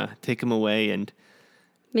saying, take him away and...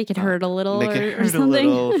 Make it hurt a little make it hurt something. A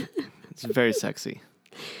little. It's very sexy.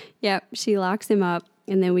 Yep, she locks him up,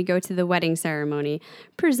 and then we go to the wedding ceremony,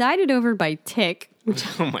 presided over by Tick.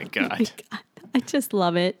 Oh my God. I just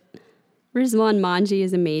love it. Rizwan Manji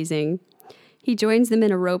is amazing. He joins them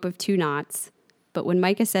in a rope of 2 knots, but when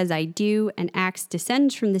Micah says I do, an axe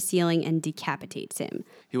descends from the ceiling and decapitates him.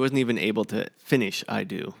 He wasn't even able to finish I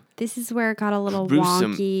do. This is where it got a little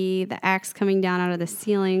gruesome. Wonky. The axe coming down out of the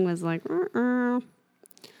ceiling was like,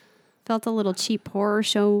 Felt a little cheap horror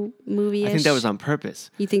show movie-ish. I think that was on purpose.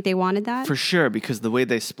 You think they wanted that? For sure, because the way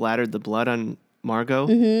they splattered the blood on Margot,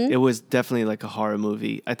 it was definitely like a horror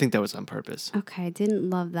movie. I think that was on purpose. Okay, I didn't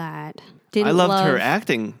love that. I loved her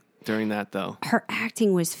acting during that, though. Her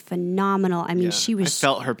acting was phenomenal. I mean, she was... I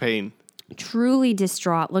felt her pain. Truly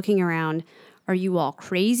distraught, looking around. Are you all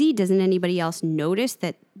crazy? Doesn't anybody else notice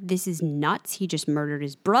that this is nuts? He just murdered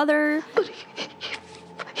his brother. But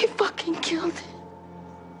he fucking killed him.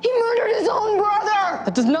 He murdered his own brother!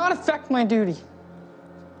 That does not affect my duty.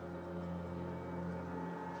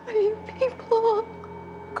 Are you people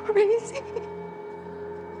crazy?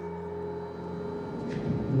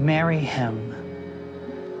 Marry him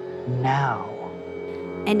now.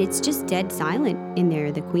 And it's just dead silent in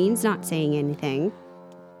there. The queen's not saying anything.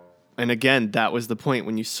 And again, that was the point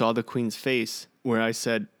when you saw the queen's face where I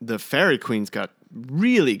said the fairy queen's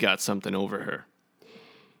really got something over her.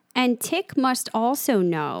 And Tick must also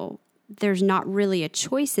know there's not really a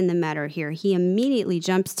choice in the matter here. He immediately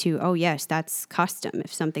jumps to, oh, yes, that's custom.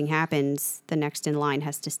 If something happens, the next in line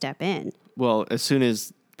has to step in. Well, as soon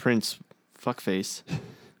as Prince Fuckface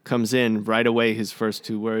comes in, right away his first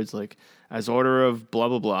two words, like, as order of blah,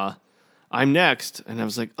 blah, blah, I'm next. And I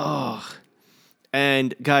was like, oh.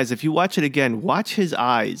 And guys, if you watch it again, watch his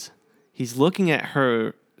eyes. He's looking at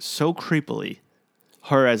her so creepily.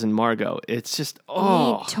 Her as in Margot. It's just,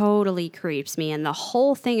 oh. He totally creeps me. And the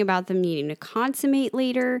whole thing about them needing to consummate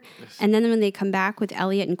later. And then when they come back with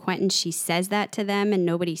Elliot and Quentin, she says that to them and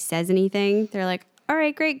nobody says anything. They're like, all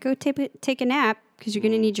right, great, go take a nap because you're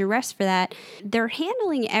going to need your rest for that. They're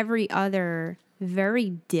handling every other very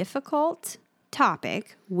difficult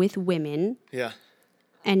topic with women. Yeah.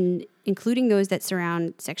 And including those that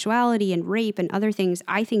surround sexuality and rape and other things,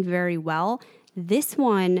 I think very well. This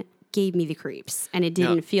one gave me the creeps, and it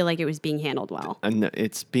didn't feel like it was being handled well. And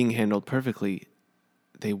it's being handled perfectly.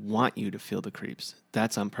 They want you to feel the creeps.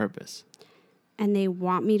 That's on purpose. And they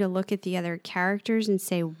want me to look at the other characters and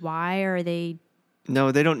say, why are they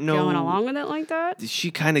No, they don't know. going along with it like that?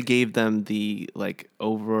 She kind of gave them the,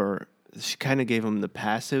 she kind of gave them the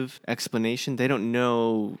passive explanation. They don't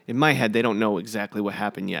know, in my head, they don't know exactly what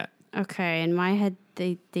happened yet. Okay, in my head,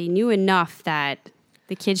 they knew enough that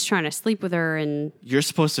the kid's trying to sleep with her and... You're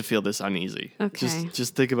supposed to feel this uneasy. Okay.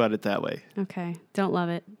 Just think about it that way. Okay, don't love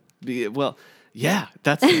it. Well, yeah,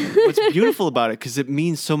 that's what's beautiful about it, because it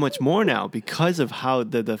means so much more now because of how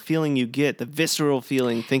the feeling you get, the visceral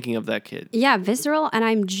feeling thinking of that kid. Yeah, visceral, and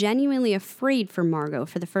I'm genuinely afraid for Margot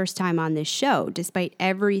for the first time on this show, despite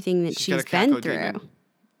everything that she's been through. Demon.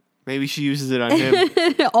 Maybe she uses it on him.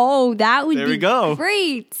 Oh, that would there be we go.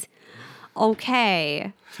 Great.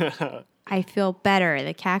 Okay. I feel better.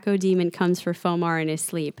 The Caco demon comes for Fomar in his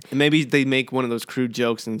sleep. And maybe they make one of those crude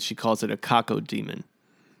jokes and she calls it a Caco demon.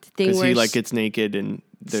 Because he gets naked and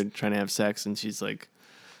they're trying to have sex and she's like...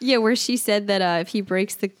 Yeah, where she said that if he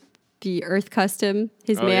breaks the earth custom,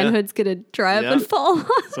 his manhood's going to dry up and fall.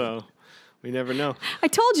 So we never know. I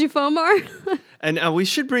told you, Fomar. And we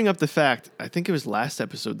should bring up the fact, I think it was last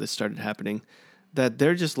episode this started happening, that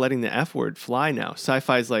they're just letting the F word fly now.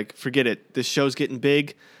 Sci-Fi's like, forget it. This show's getting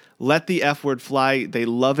big. Let the F word fly. They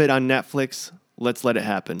love it on Netflix. Let's let it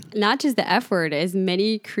happen. Not just the F word, as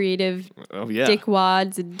many creative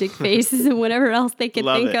dickwads and dick faces and whatever else they can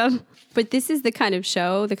think it. of. But this is the kind of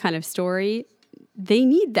show, the kind of story, they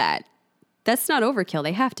need that. That's not overkill.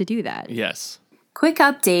 They have to do that. Yes. Quick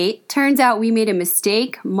update. Turns out we made a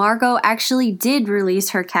mistake. Margot actually did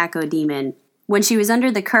release her Caco demon. When she was under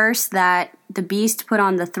the curse that the beast put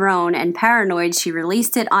on the throne and paranoid, she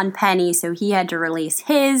released it on Penny, so he had to release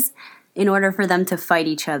his in order for them to fight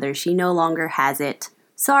each other. She no longer has it.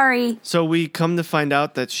 Sorry. So we come to find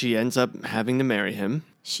out that she ends up having to marry him.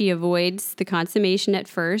 She avoids the consummation at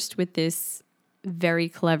first with this very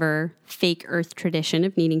clever fake Earth tradition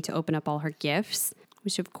of needing to open up all her gifts,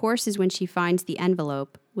 which of course is when she finds the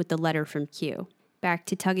envelope with the letter from Q. Back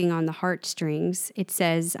to tugging on the heartstrings, it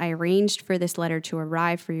says, I arranged for this letter to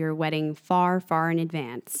arrive for your wedding far, far in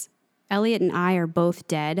advance. Elliot and I are both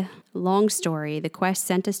dead. Long story, the quest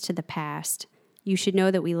sent us to the past. You should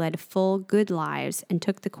know that we led full, good lives and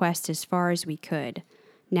took the quest as far as we could.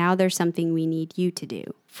 Now there's something we need you to do.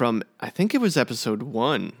 From, I think it was episode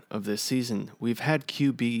 1 of this season, we've had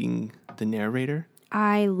Q being the narrator.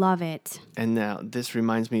 I love it. And now this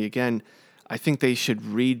reminds me again, I think they should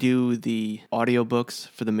redo the audiobooks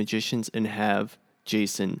for The Magicians and have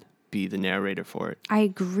Jason be the narrator for it. I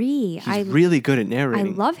agree. He's really good at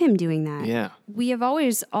narrating. I love him doing that. Yeah. We have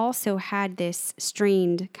always also had this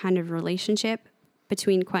strained kind of relationship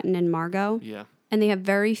between Quentin and Margot. Yeah. And they have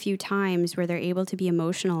very few times where they're able to be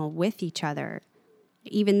emotional with each other,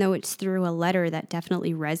 even though it's through a letter that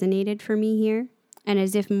definitely resonated for me here. And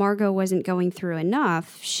as if Margot wasn't going through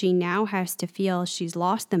enough, she now has to feel she's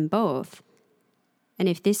lost them both. And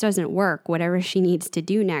if this doesn't work, whatever she needs to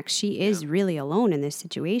do next, she is really alone in this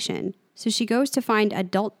situation. So she goes to find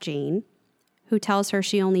adult Jane, who tells her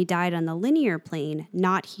she only died on the linear plane,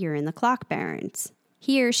 not here in the Clock Barrens.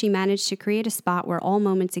 Here, she managed to create a spot where all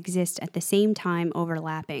moments exist at the same time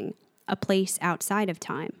overlapping, a place outside of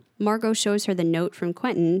time. Margot shows her the note from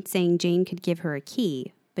Quentin saying Jane could give her a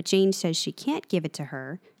key, but Jane says she can't give it to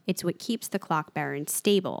her. It's what keeps the Clock Barrens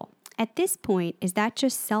stable. At this point, is that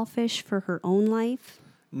just selfish for her own life?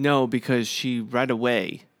 No, because she right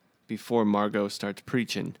away, before Margot starts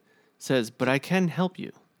preaching, says, but I can help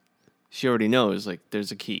you. She already knows, like,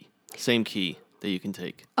 there's a key. Same key that you can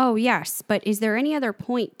take. Oh, yes. But is there any other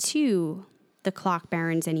point to the Clock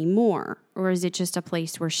Barrens anymore? Or is it just a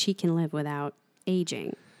place where she can live without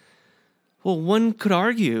aging? Well, one could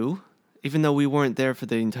argue, even though we weren't there for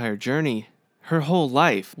the entire journey, her whole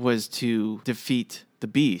life was to defeat the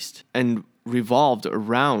beast and revolved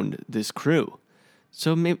around this crew.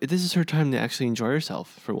 So maybe this is her time to actually enjoy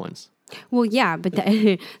herself for once. Well, yeah, but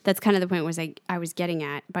that's kind of the point I was getting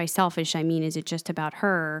at. By selfish, I mean, is it just about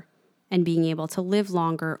her and being able to live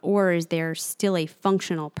longer, or is there still a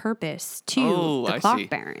functional purpose to the Clock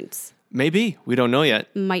Barrens? Maybe. We don't know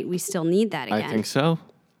yet. Might we still need that again? I think so.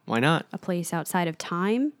 Why not? A place outside of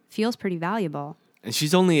time feels pretty valuable. And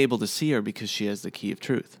she's only able to see her because she has the key of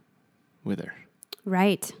truth with her.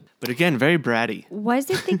 Right. But again, very bratty. Was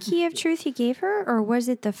it the key of truth he gave her, or was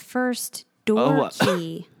it the first door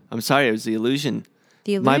key? I'm sorry, it was the illusion.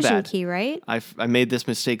 The illusion key, right? I made this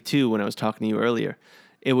mistake too when I was talking to you earlier.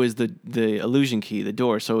 It was the illusion key, the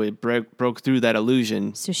door, so it broke through that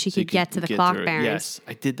illusion. So she could get to the Clock Barrens. Yes,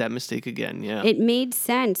 I did that mistake again, yeah. It made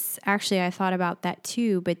sense. Actually, I thought about that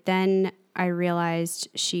too, but then I realized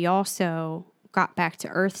she also got back to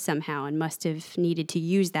Earth somehow and must have needed to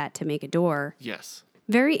use that to make a door. Yes.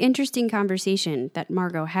 Very interesting conversation that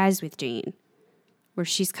Margot has with Jane, where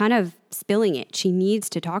she's kind of spilling it. She needs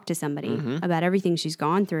to talk to somebody about everything she's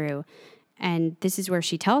gone through. And this is where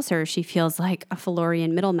she tells her she feels like a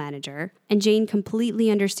Fallorian middle manager. And Jane completely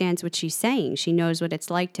understands what she's saying. She knows what it's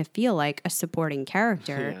like to feel like a supporting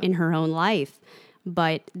character in her own life.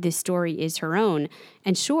 But this story is her own.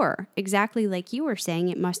 And sure, exactly like you were saying,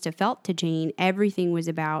 it must have felt to Jane everything was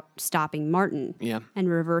about stopping Martin and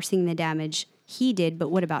reversing the damage he did. But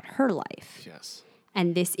what about her life? Yes.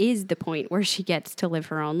 And this is the point where she gets to live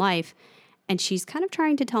her own life. And she's kind of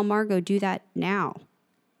trying to tell Margot, do that now.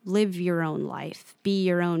 Live your own life. Be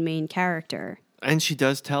your own main character. And she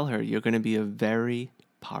does tell her, you're going to be a very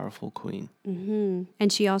powerful queen. Mm-hmm.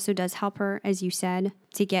 And she also does help her, as you said,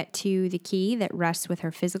 to get to the key that rests with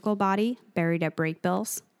her physical body, buried at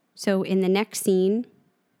Brakebills. So in the next scene,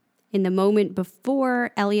 in the moment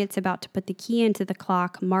before Elliot's about to put the key into the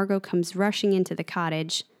clock, Margot comes rushing into the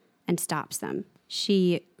cottage and stops them.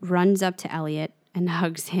 She runs up to Elliot and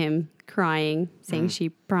hugs him, crying, saying she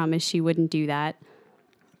promised she wouldn't do that.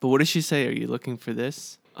 But what does she say? Are you looking for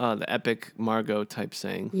this? The epic Margot type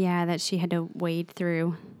saying. Yeah, that she had to wade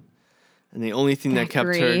through. And the only thing that kept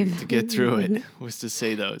grave. her to get through it was to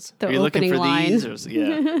say those. The Are you looking for opening these?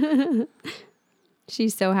 line.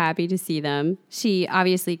 She's so happy to see them. She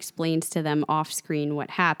obviously explains to them off screen what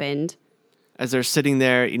happened. As they're sitting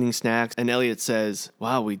there eating snacks, and Elliot says,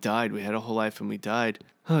 wow, we died. We had a whole life and we died.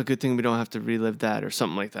 Oh, good thing we don't have to relive that, or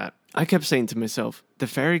something like that. I kept saying to myself, the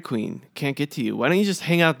Fairy Queen can't get to you. Why don't you just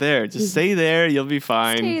hang out there? Just stay there. You'll be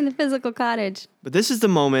fine. Stay in the physical cottage. But this is the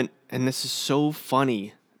moment, and this is so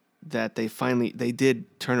funny that they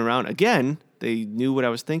did turn around. Again, they knew what I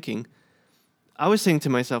was thinking. I was saying to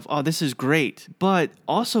myself, oh, this is great, but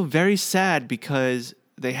also very sad because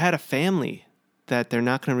they had a family that they're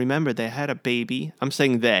not going to remember. They had a baby. I'm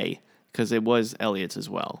saying they, because it was Elliot's as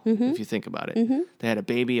well, if you think about it. They had a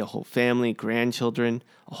baby, a whole family, grandchildren,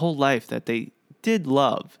 a whole life that they did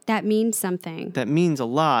love. That means something. That means a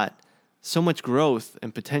lot. So much growth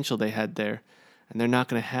and potential they had there, and they're not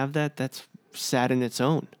going to have that. That's sad in its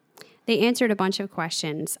own. They answered a bunch of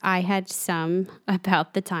questions. I had some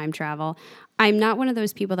about the time travel. I'm not one of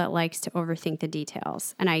those people that likes to overthink the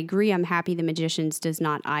details. And I agree, I'm happy the Magicians does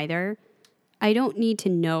not either. I don't need to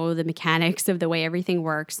know the mechanics of the way everything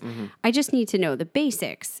works. I just need to know the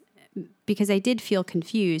basics, because I did feel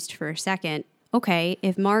confused for a second. Okay,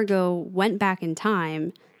 if Margot went back in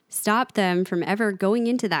time, stopped them from ever going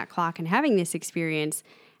into that clock and having this experience,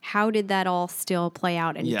 how did that all still play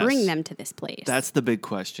out and bring them to this place? That's the big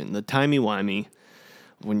question. The timey-wimey.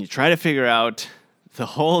 When you try to figure out the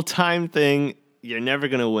whole time thing, you're never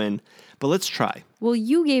going to win. But let's try. Well,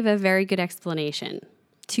 you gave a very good explanation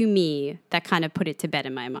to me that kind of put it to bed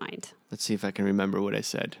in my mind. Let's see if I can remember what I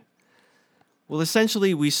said. Well,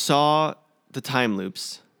 essentially, we saw the time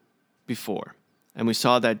loops before. And we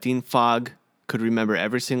saw that Dean Fogg could remember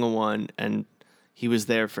every single one, and he was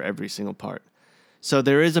there for every single part. So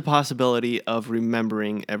there is a possibility of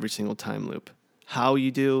remembering every single time loop. How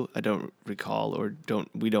you do, I don't recall, or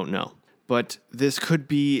we don't know. But this could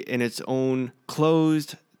be in its own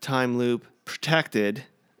closed time loop, protected,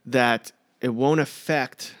 that it won't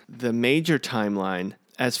affect the major timeline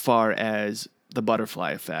as far as the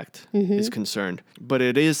butterfly effect is concerned. But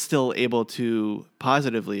it is still able to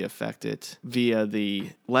positively affect it via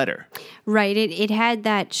the letter. Right. It had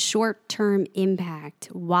that short-term impact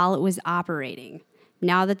while it was operating.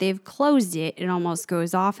 Now that they've closed it, it almost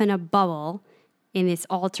goes off in a bubble in this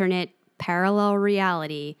alternate parallel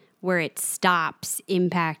reality where it stops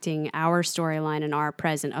impacting our storyline and our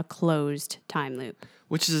present, a closed time loop.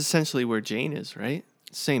 Which is essentially where Jane is, right?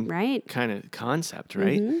 Same Right. kind of concept,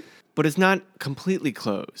 right? But it's not completely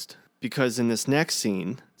closed because in this next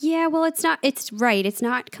scene, Yeah, well, it's not. It's right. It's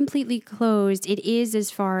not completely closed. It is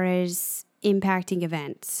as far as impacting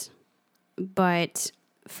events. But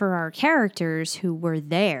for our characters who were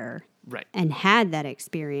there right. and had that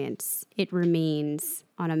experience, it remains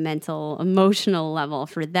on a mental, emotional level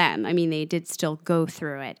for them. I mean, they did still go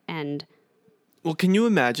through it. And Well, can you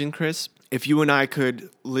imagine, Chris, if you and I could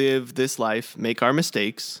live this life, make our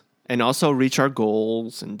mistakes, and also reach our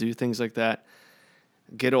goals and do things like that,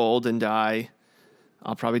 get old and die.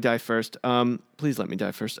 I'll probably die first. Please let me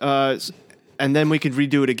die first. And then we could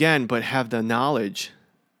redo it again, but have the knowledge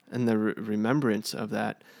and the remembrance of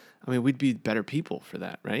that. I mean, we'd be better people for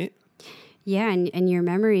that, right? yeah, and your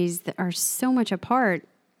memories that are so much a part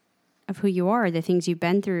of who you are, the things you've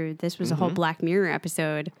been through. This was a whole Black Mirror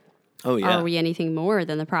episode. Oh, yeah. Are we anything more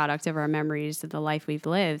than the product of our memories of the life we've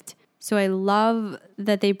lived? So I love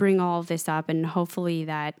that they bring all of this up, and hopefully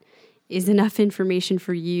that is enough information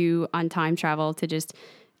for you on time travel to just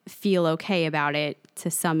feel okay about it. To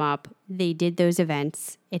sum up, they did those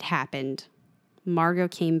events. It happened. Margot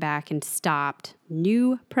came back and stopped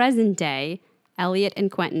new present day Elliot and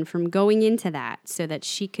Quentin from going into that so that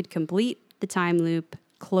she could complete the time loop,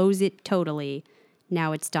 close it totally.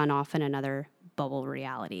 Now it's done off in another bubble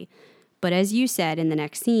reality. But as you said in the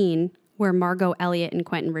next scene, where Margot, Elliot, and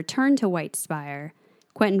Quentin return to White Spire,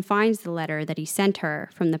 Quentin finds the letter that he sent her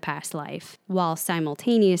from the past life, while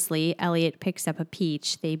simultaneously Elliot picks up a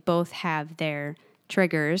peach. They both have their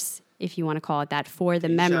triggers, if you want to call it that, for the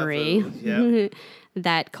memory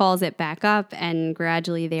that calls it back up, and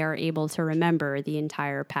gradually they are able to remember the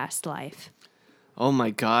entire past life. Oh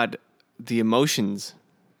my God, the emotions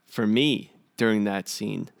for me during that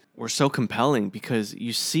scene were so compelling because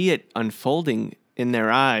you see it unfolding in their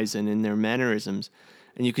eyes and in their mannerisms,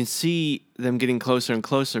 and you can see them getting closer and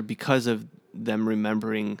closer because of them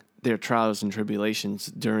remembering their trials and tribulations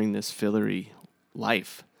during this fillery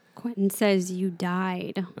life. Quentin says, "You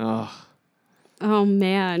died." Oh, Oh,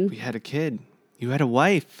 man. we had a kid. You had a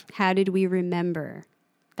wife. How did we remember?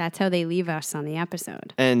 That's how they leave us on the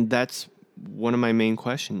episode. And that's one of my main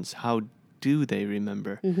questions. How do they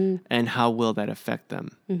remember? And how will that affect them?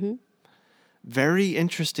 Very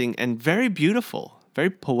interesting and very beautiful, very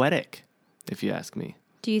poetic, if you ask me.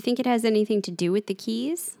 Do you think it has anything to do with the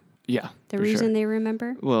keys? Yeah, The for reason sure. they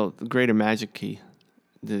remember? Well, the greater magic key.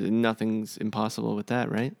 Nothing's impossible with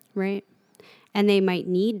that, right? Right. And they might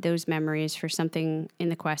need those memories for something in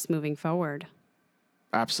the quest moving forward.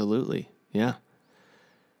 Absolutely, yeah.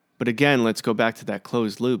 But again, let's go back to that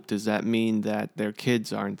closed loop. Does that mean that their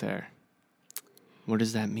kids aren't there? What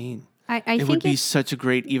does that mean? I It think would be such a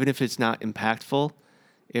great, even if it's not impactful,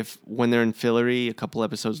 if when they're in Fillory a couple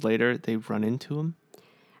episodes later, they run into him.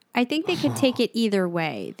 I think they could take it either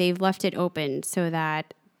way. They've left it open so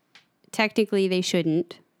that technically they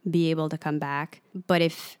shouldn't be able to come back. But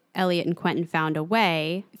if Elliot and Quentin found a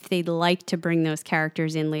way, if they'd like to bring those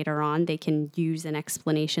characters in later on, they can use an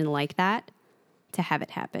explanation like that to have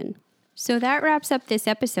it happen. So that wraps up this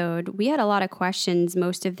episode. We had a lot of questions.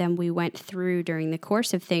 Most of them we went through during the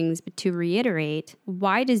course of things. But to reiterate,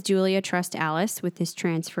 why does Julia trust Alice with this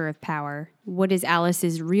transfer of power? What is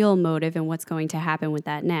Alice's real motive and what's going to happen with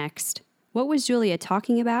that next? What was Julia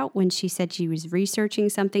talking about when she said she was researching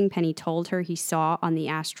something Penny told her he saw on the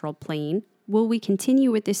astral plane? Will we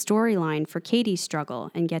continue with this storyline for Katie's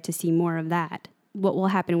struggle and get to see more of that? What will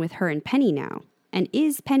happen with her and Penny now? And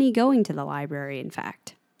is Penny going to the library, in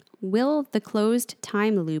fact? Will the closed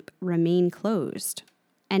time loop remain closed?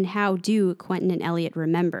 And how do Quentin and Elliot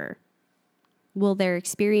remember? Will their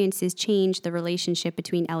experiences change the relationship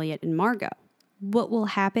between Elliot and Margot? What will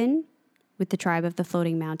happen with the tribe of the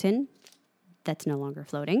Floating Mountain? That's no longer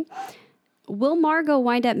floating. Will Margot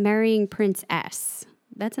wind up marrying Prince S?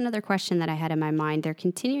 That's another question that I had in my mind. They're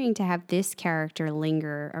continuing to have this character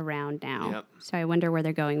linger around now. Yep. So I wonder where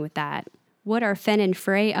they're going with that. What are Fen and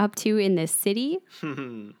Frey up to in this city?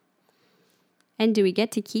 And do we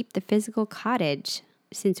get to keep the physical cottage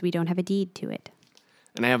since we don't have a deed to it?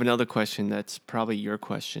 And I have another question that's probably your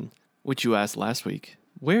question, which you asked last week.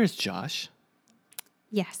 Where is Josh?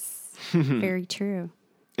 Yes, very true.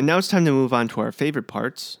 And now it's time to move on to our favorite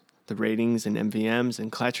parts, the ratings and MVMs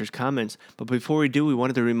and Clatcher's comments. But before we do, we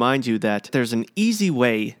wanted to remind you that there's an easy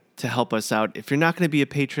way to help us out. If you're not going to be a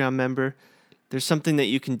Patreon member, there's something that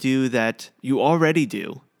you can do that you already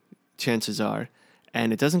do, chances are,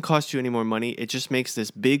 and it doesn't cost you any more money. It just makes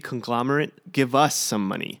this big conglomerate give us some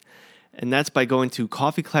money. And that's by going to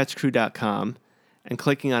coffeeclatchcrew.com and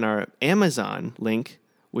clicking on our Amazon link,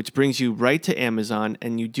 which brings you right to Amazon,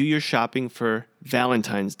 and you do your shopping for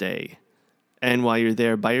Valentine's Day. And while you're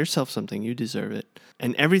there, buy yourself something. You deserve it.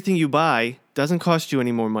 And everything you buy doesn't cost you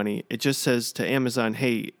any more money. It just says to Amazon,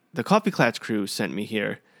 hey, the Coffee Klatch crew sent me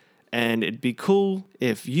here. And it'd be cool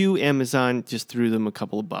if you, Amazon, just threw them a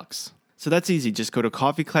couple of bucks. So that's easy. Just go to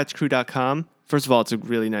coffeeclatchcrew.com. First of all, it's a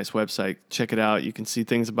really nice website. Check it out. You can see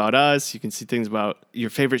things about us. You can see things about your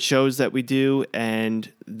favorite shows that we do. And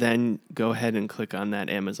then go ahead and click on that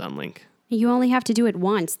Amazon link. You only have to do it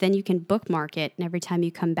once. Then you can bookmark it. And every time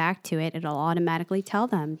you come back to it, it'll automatically tell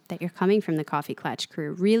them that you're coming from the Coffee Klatch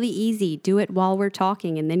crew. Really easy. Do it while we're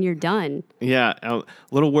talking, and then you're done. Yeah. I'm a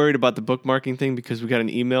little worried about the bookmarking thing because we got an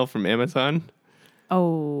email from Amazon.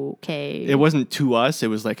 Okay. It wasn't to us. It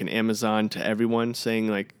was like an Amazon to everyone saying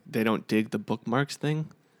like they don't dig the bookmarks thing.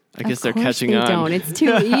 I guess they're catching on. Don't. It's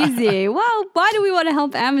too easy. Well, why do we want to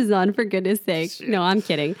help Amazon, for goodness sake? No, I'm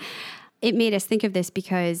kidding. It made us think of this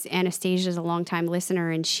because Anastasia is a longtime listener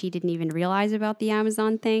and she didn't even realize about the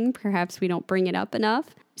Amazon thing. Perhaps we don't bring it up enough.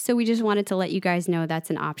 So we just wanted to let you guys know that's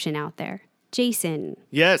an option out there. Jason.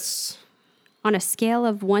 Yes. On a scale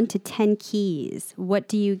of 1 to 10 keys, what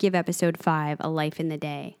do you give episode 5, A Life in the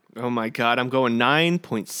Day? Oh my God, I'm going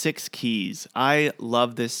 9.6 keys. I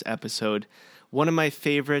love this episode. One of my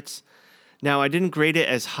favorites. Now, I didn't grade it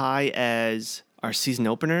as high as our season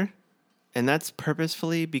opener, and that's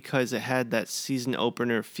purposefully because it had that season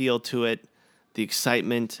opener feel to it, the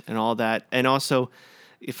excitement and all that. And also,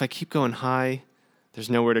 if I keep going high, there's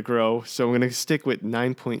nowhere to grow, so I'm going to stick with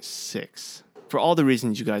 9.6 for all the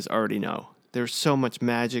reasons you guys already know. There's so much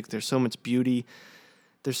magic. There's so much beauty.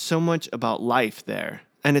 There's so much about life there.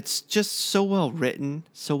 And it's just so well written,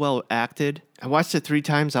 so well acted. I watched it 3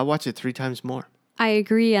 times. I'll watch it 3 times more. I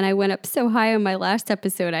agree, and I went up so high on my last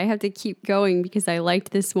episode. I have to keep going because I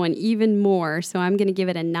liked this one even more. So I'm going to give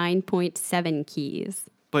it a 9.7 keys.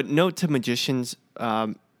 But note to magicians,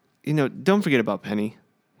 don't forget about Penny.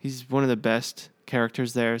 He's one of the best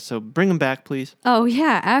characters there, so bring him back, please. Oh,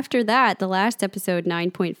 yeah. After that, the last episode,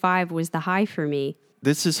 9.5, was the high for me.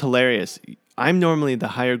 This is hilarious. I'm normally the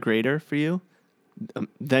higher grader for you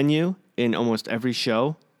than you in almost every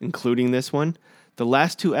show, including this one. The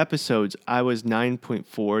last 2 episodes, I was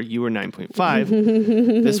 9.4. You were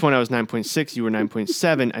 9.5. This one, I was 9.6. You were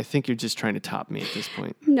 9.7. I think you're just trying to top me at this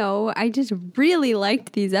point. No, I just really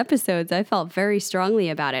liked these episodes. I felt very strongly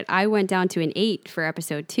about it. I went down to an 8 for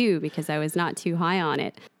episode 2 because I was not too high on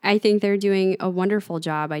it. I think they're doing a wonderful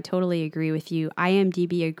job. I totally agree with you.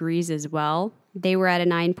 IMDb agrees as well. They were at a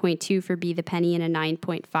 9.2 for Be the Penny and a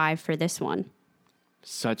 9.5 for this one.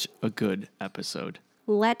 Such a good episode.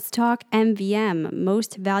 Let's talk MVM,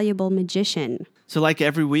 Most Valuable Magician. So like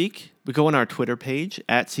every week, we go on our Twitter page,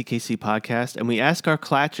 at CKC Podcast, and we ask our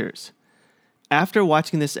Klatchers, after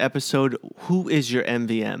watching this episode, who is your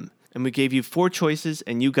MVM? And we gave you 4 choices,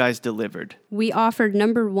 and you guys delivered. We offered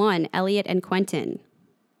number 1, Elliot and Quentin.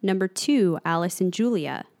 Number 2, Alice and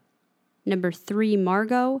Julia. Number 3,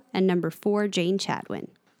 Margot. And number 4, Jane Chatwin.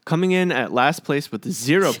 Coming in at last place with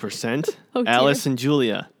 0%, Alice and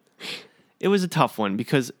Julia. It was a tough one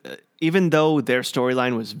because even though their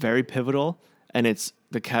storyline was very pivotal and it's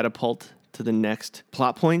the catapult to the next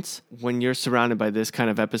plot points, when you're surrounded by this kind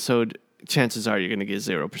of episode, chances are you're going to get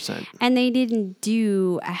 0%. And they didn't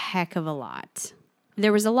do a heck of a lot.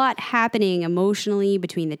 There was a lot happening emotionally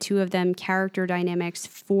between the two of them, character dynamics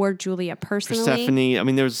for Julia personally.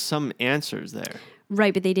 Persephone, there was some answers there.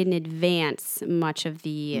 Right, but they didn't advance much of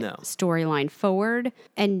the storyline forward.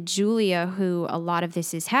 And Julia, who a lot of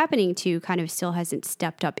this is happening to, kind of still hasn't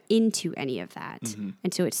stepped up into any of that. Mm-hmm.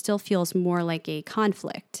 And so it still feels more like a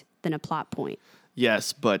conflict than a plot point.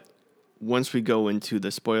 Yes, but once we go into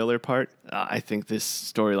the spoiler part, I think this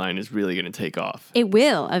storyline is really going to take off. It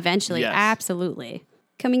will eventually, yes. Absolutely.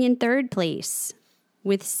 Coming in 3rd place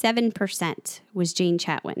with 7% was Jane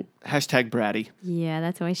Chatwin. Hashtag bratty. Yeah,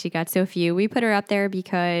 that's why she got so few. We put her up there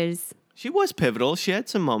because she was pivotal. She had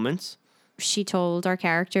some moments. She told our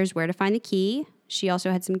characters where to find the key. She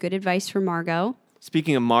also had some good advice for Margot.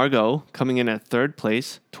 Speaking of Margot, coming in at 3rd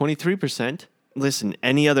place, 23%. Listen,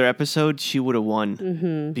 any other episode, she would have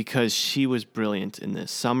won because she was brilliant in this.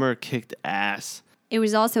 Summer kicked ass. It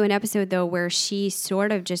was also an episode, though, where she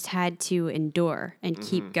sort of just had to endure and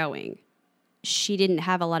keep going. She didn't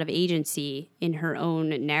have a lot of agency in her own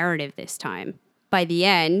narrative this time. By the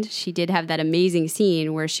end, she did have that amazing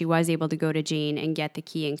scene where she was able to go to Jane and get the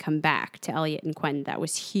key and come back to Elliot and Quentin. That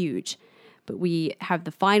was huge. But we have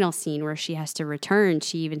the final scene where she has to return.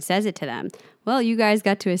 She even says it to them. Well, you guys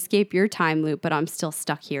got to escape your time loop, but I'm still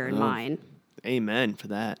stuck here in mine. Amen for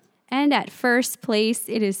that. And at first place,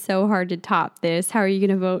 it is so hard to top this. How are you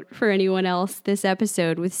going to vote for anyone else this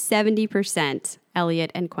episode with 70%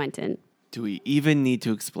 Elliot and Quentin? Do we even need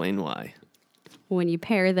to explain why? When you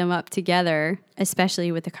pair them up together,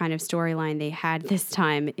 especially with the kind of storyline they had this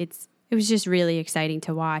time, it was just really exciting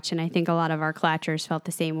to watch, and I think a lot of our Clatchers felt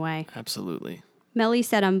the same way. Absolutely. Melly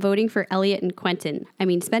said, I'm voting for Elliot and Quentin. I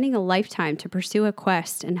mean, spending a lifetime to pursue a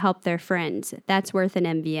quest and help their friends, that's worth an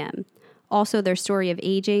MVM. Also, their story of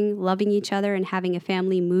aging, loving each other, and having a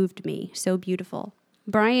family moved me. So beautiful.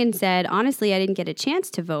 Brian said, honestly, I didn't get a chance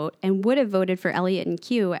to vote and would have voted for Elliot and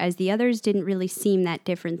Q, as the others didn't really seem that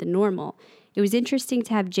different than normal. It was interesting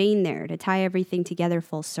to have Jane there to tie everything together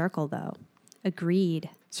full circle, though. Agreed.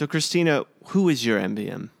 So, Christina, who is your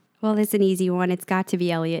MVM? Well, it's an easy one. It's got to be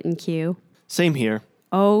Elliot and Q. Same here.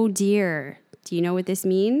 Oh, dear. Do you know what this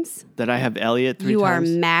means? That I have Elliot 3 you times?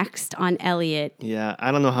 You are maxed on Elliot. Yeah,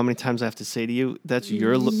 I don't know how many times I have to say to you, that's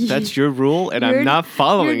your rule, and I'm not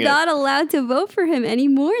following You're not allowed to vote for him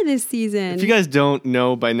anymore this season. If you guys don't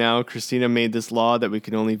know by now, Christina made this law that we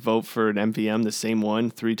can only vote for an MVM, the same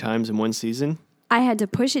one, 3 times in one season. I had to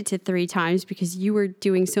push it to 3 times because you were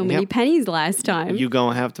doing so many pennies last time. You're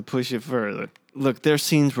going to have to push it further. Look, their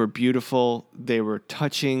scenes were beautiful. They were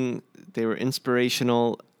touching. They were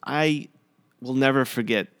inspirational. I will never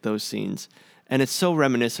forget those scenes. And it's so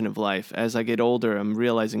reminiscent of life. As I get older, I'm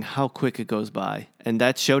realizing how quick it goes by. And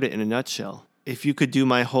that showed it in a nutshell. If you could do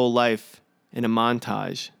my whole life in a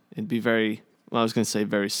montage, it'd be very, well, I was going to say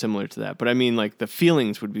very similar to that. But I mean, like, the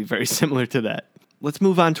feelings would be very similar to that. Let's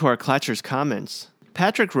move on to our Clatchers comments.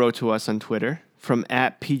 Patrick wrote to us on Twitter from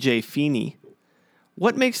 @PJFeeney.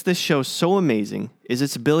 What makes this show so amazing is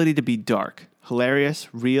its ability to be dark, hilarious,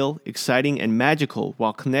 real, exciting, and magical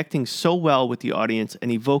while connecting so well with the audience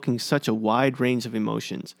and evoking such a wide range of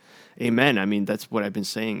emotions. Amen. I mean, that's what I've been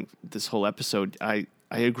saying this whole episode. I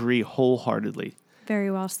agree wholeheartedly.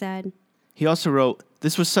 Very well said. He also wrote,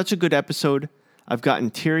 this was such a good episode. I've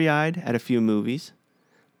gotten teary-eyed at a few movies,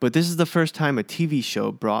 but this is the first time a TV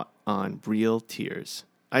show brought on real tears.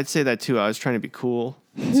 I'd say that too. I was trying to be cool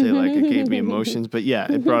and say like it gave me emotions, but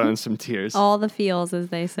yeah, it brought on some tears. All the feels, as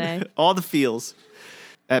they say. All the feels.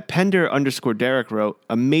 At Pender_Derek wrote,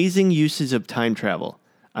 amazing uses of time travel.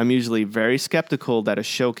 I'm usually very skeptical that a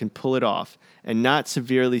show can pull it off and not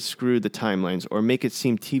severely screw the timelines or make it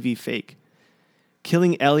seem TV fake.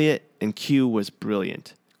 Killing Elliot and Q was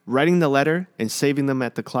brilliant. Writing the letter and saving them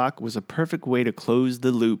at the clock was a perfect way to close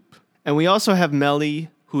the loop. And we also have Melly,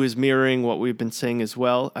 who is mirroring what we've been saying as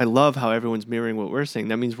well. I love how everyone's mirroring what we're saying.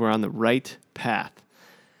 That means we're on the right path.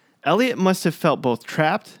 Elliot must have felt both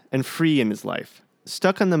trapped and free in his life,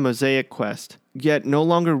 stuck on the Mosaic quest, yet no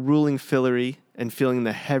longer ruling Fillory and feeling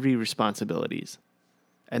the heavy responsibilities.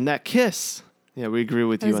 And that kiss. Yeah, we agree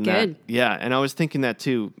with you on that. Yeah, and I was thinking that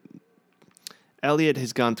too. Elliot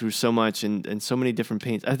has gone through so much and so many different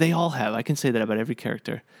pains. They all have. I can say that about every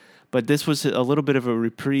character. But this was a little bit of a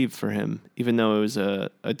reprieve for him, even though it was a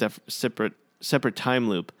separate time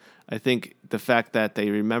loop. I think the fact that they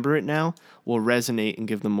remember it now will resonate and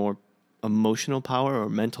give them more emotional power or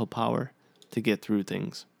mental power to get through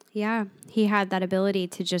things. Yeah, he had that ability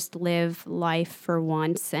to just live life for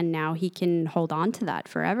once, and now he can hold on to that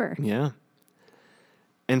forever. Yeah.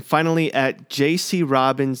 And finally, at JC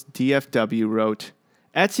Robbins DFW wrote,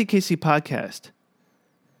 at CKC Podcast,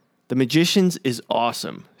 The Magicians is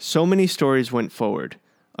awesome. So many stories went forward.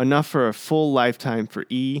 Enough for a full lifetime for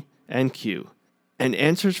E and Q. And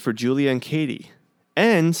answers for Julia and Katie.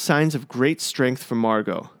 And signs of great strength for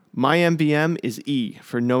Margot. My MVM is E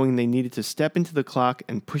for knowing they needed to step into the clock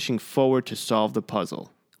and pushing forward to solve the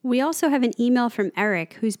puzzle. We also have an email from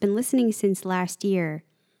Eric, who's been listening since last year.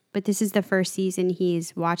 But this is the first season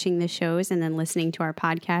he's watching the shows and then listening to our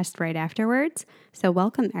podcast right afterwards. So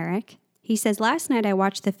welcome, Eric. He says, last night I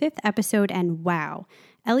watched the 5th episode and wow,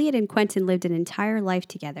 Elliot and Quentin lived an entire life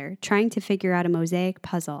together, trying to figure out a mosaic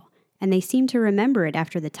puzzle. And they seem to remember it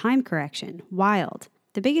after the time correction. Wild.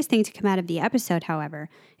 The biggest thing to come out of the episode, however,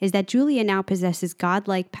 is that Julia now possesses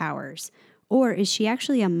godlike powers. Or is she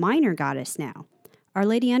actually a minor goddess now? Our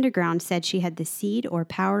Lady Underground said she had the seed or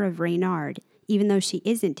power of Reynard, even though she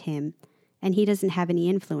isn't him, and he doesn't have any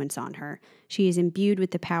influence on her. She is imbued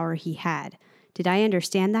with the power he had. Did I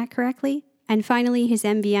understand that correctly? And finally, his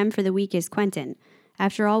MVM for the week is Quentin.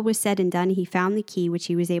 After all was said and done, he found the key which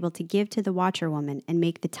he was able to give to the Watcher Woman and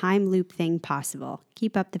make the time loop thing possible.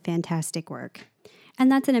 Keep up the fantastic work. And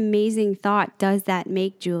that's an amazing thought. Does that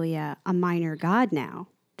make Julia a minor god now?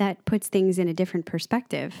 That puts things in a different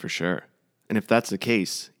perspective. For sure. And if that's the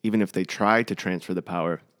case, even if they try to transfer the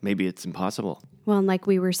power, maybe it's impossible. Well, and like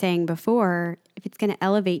we were saying before, if it's going to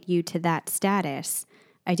elevate you to that status,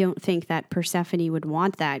 I don't think that Persephone would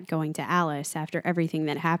want that going to Alice after everything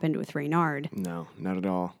that happened with Reynard. No, not at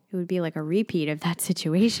all. It would be like a repeat of that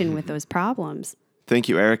situation with those problems. Thank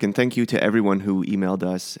you, Eric, and thank you to everyone who emailed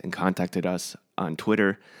us and contacted us on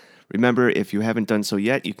Twitter. Remember, if you haven't done so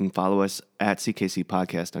yet, you can follow us at CKC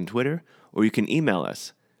Podcast on Twitter, or you can email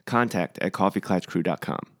us,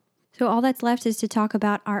 contact@coffeeclatchcrew.com. So all that's left is to talk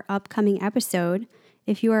about our upcoming episode.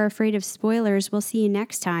 If you are afraid of spoilers, we'll see you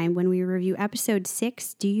next time when we review episode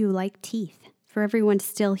 6, Do You Like Teeth? For everyone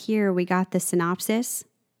still here, we got the synopsis,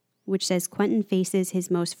 which says Quentin faces his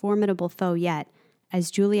most formidable foe yet, as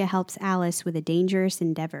Julia helps Alice with a dangerous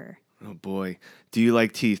endeavor. Oh boy. Do you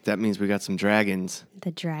like teeth? That means we got some dragons. The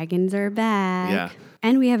dragons are back. Yeah.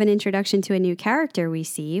 And we have an introduction to a new character we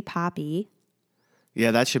see, Poppy. Yeah,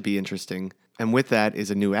 that should be interesting. And with that is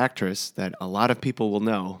a new actress that a lot of people will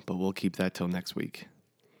know, but we'll keep that till next week.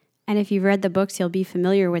 And if you've read the books, you'll be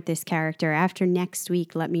familiar with this character. After next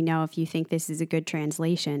week, let me know if you think this is a good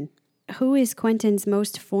translation. Who is Quentin's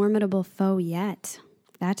most formidable foe yet?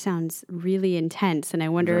 That sounds really intense, and I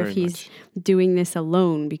wonder if he's doing this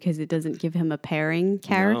alone because it doesn't give him a pairing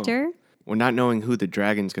character. No. We're not knowing who the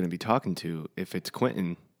dragon's going to be talking to. If it's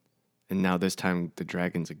Quentin, and now this time the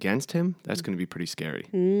dragon's against him, that's going to be pretty scary.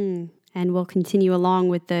 And we'll continue along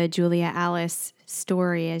with the Julia-Alice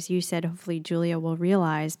story. As you said, hopefully Julia will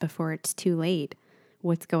realize before it's too late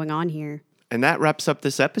what's going on here. And that wraps up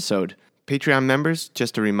this episode. Patreon members,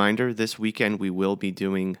 just a reminder, this weekend we will be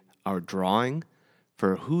doing our drawing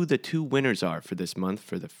for who the 2 winners are for this month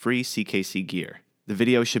for the free CKC gear. The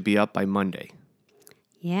video should be up by Monday.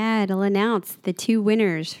 Yeah, it'll announce the 2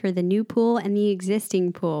 winners for the new pool and the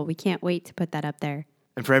existing pool. We can't wait to put that up there.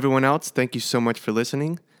 And for everyone else, thank you so much for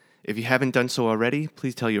listening. If you haven't done so already,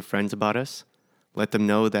 please tell your friends about us. Let them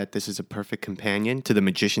know that this is a perfect companion to the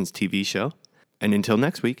Magicians TV show. And until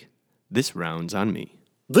next week, this round's on me.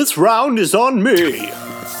 This round is on me!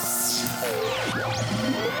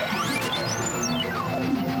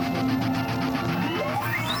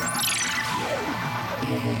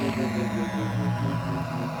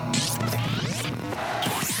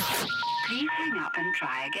 Please hang up and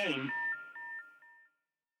try again.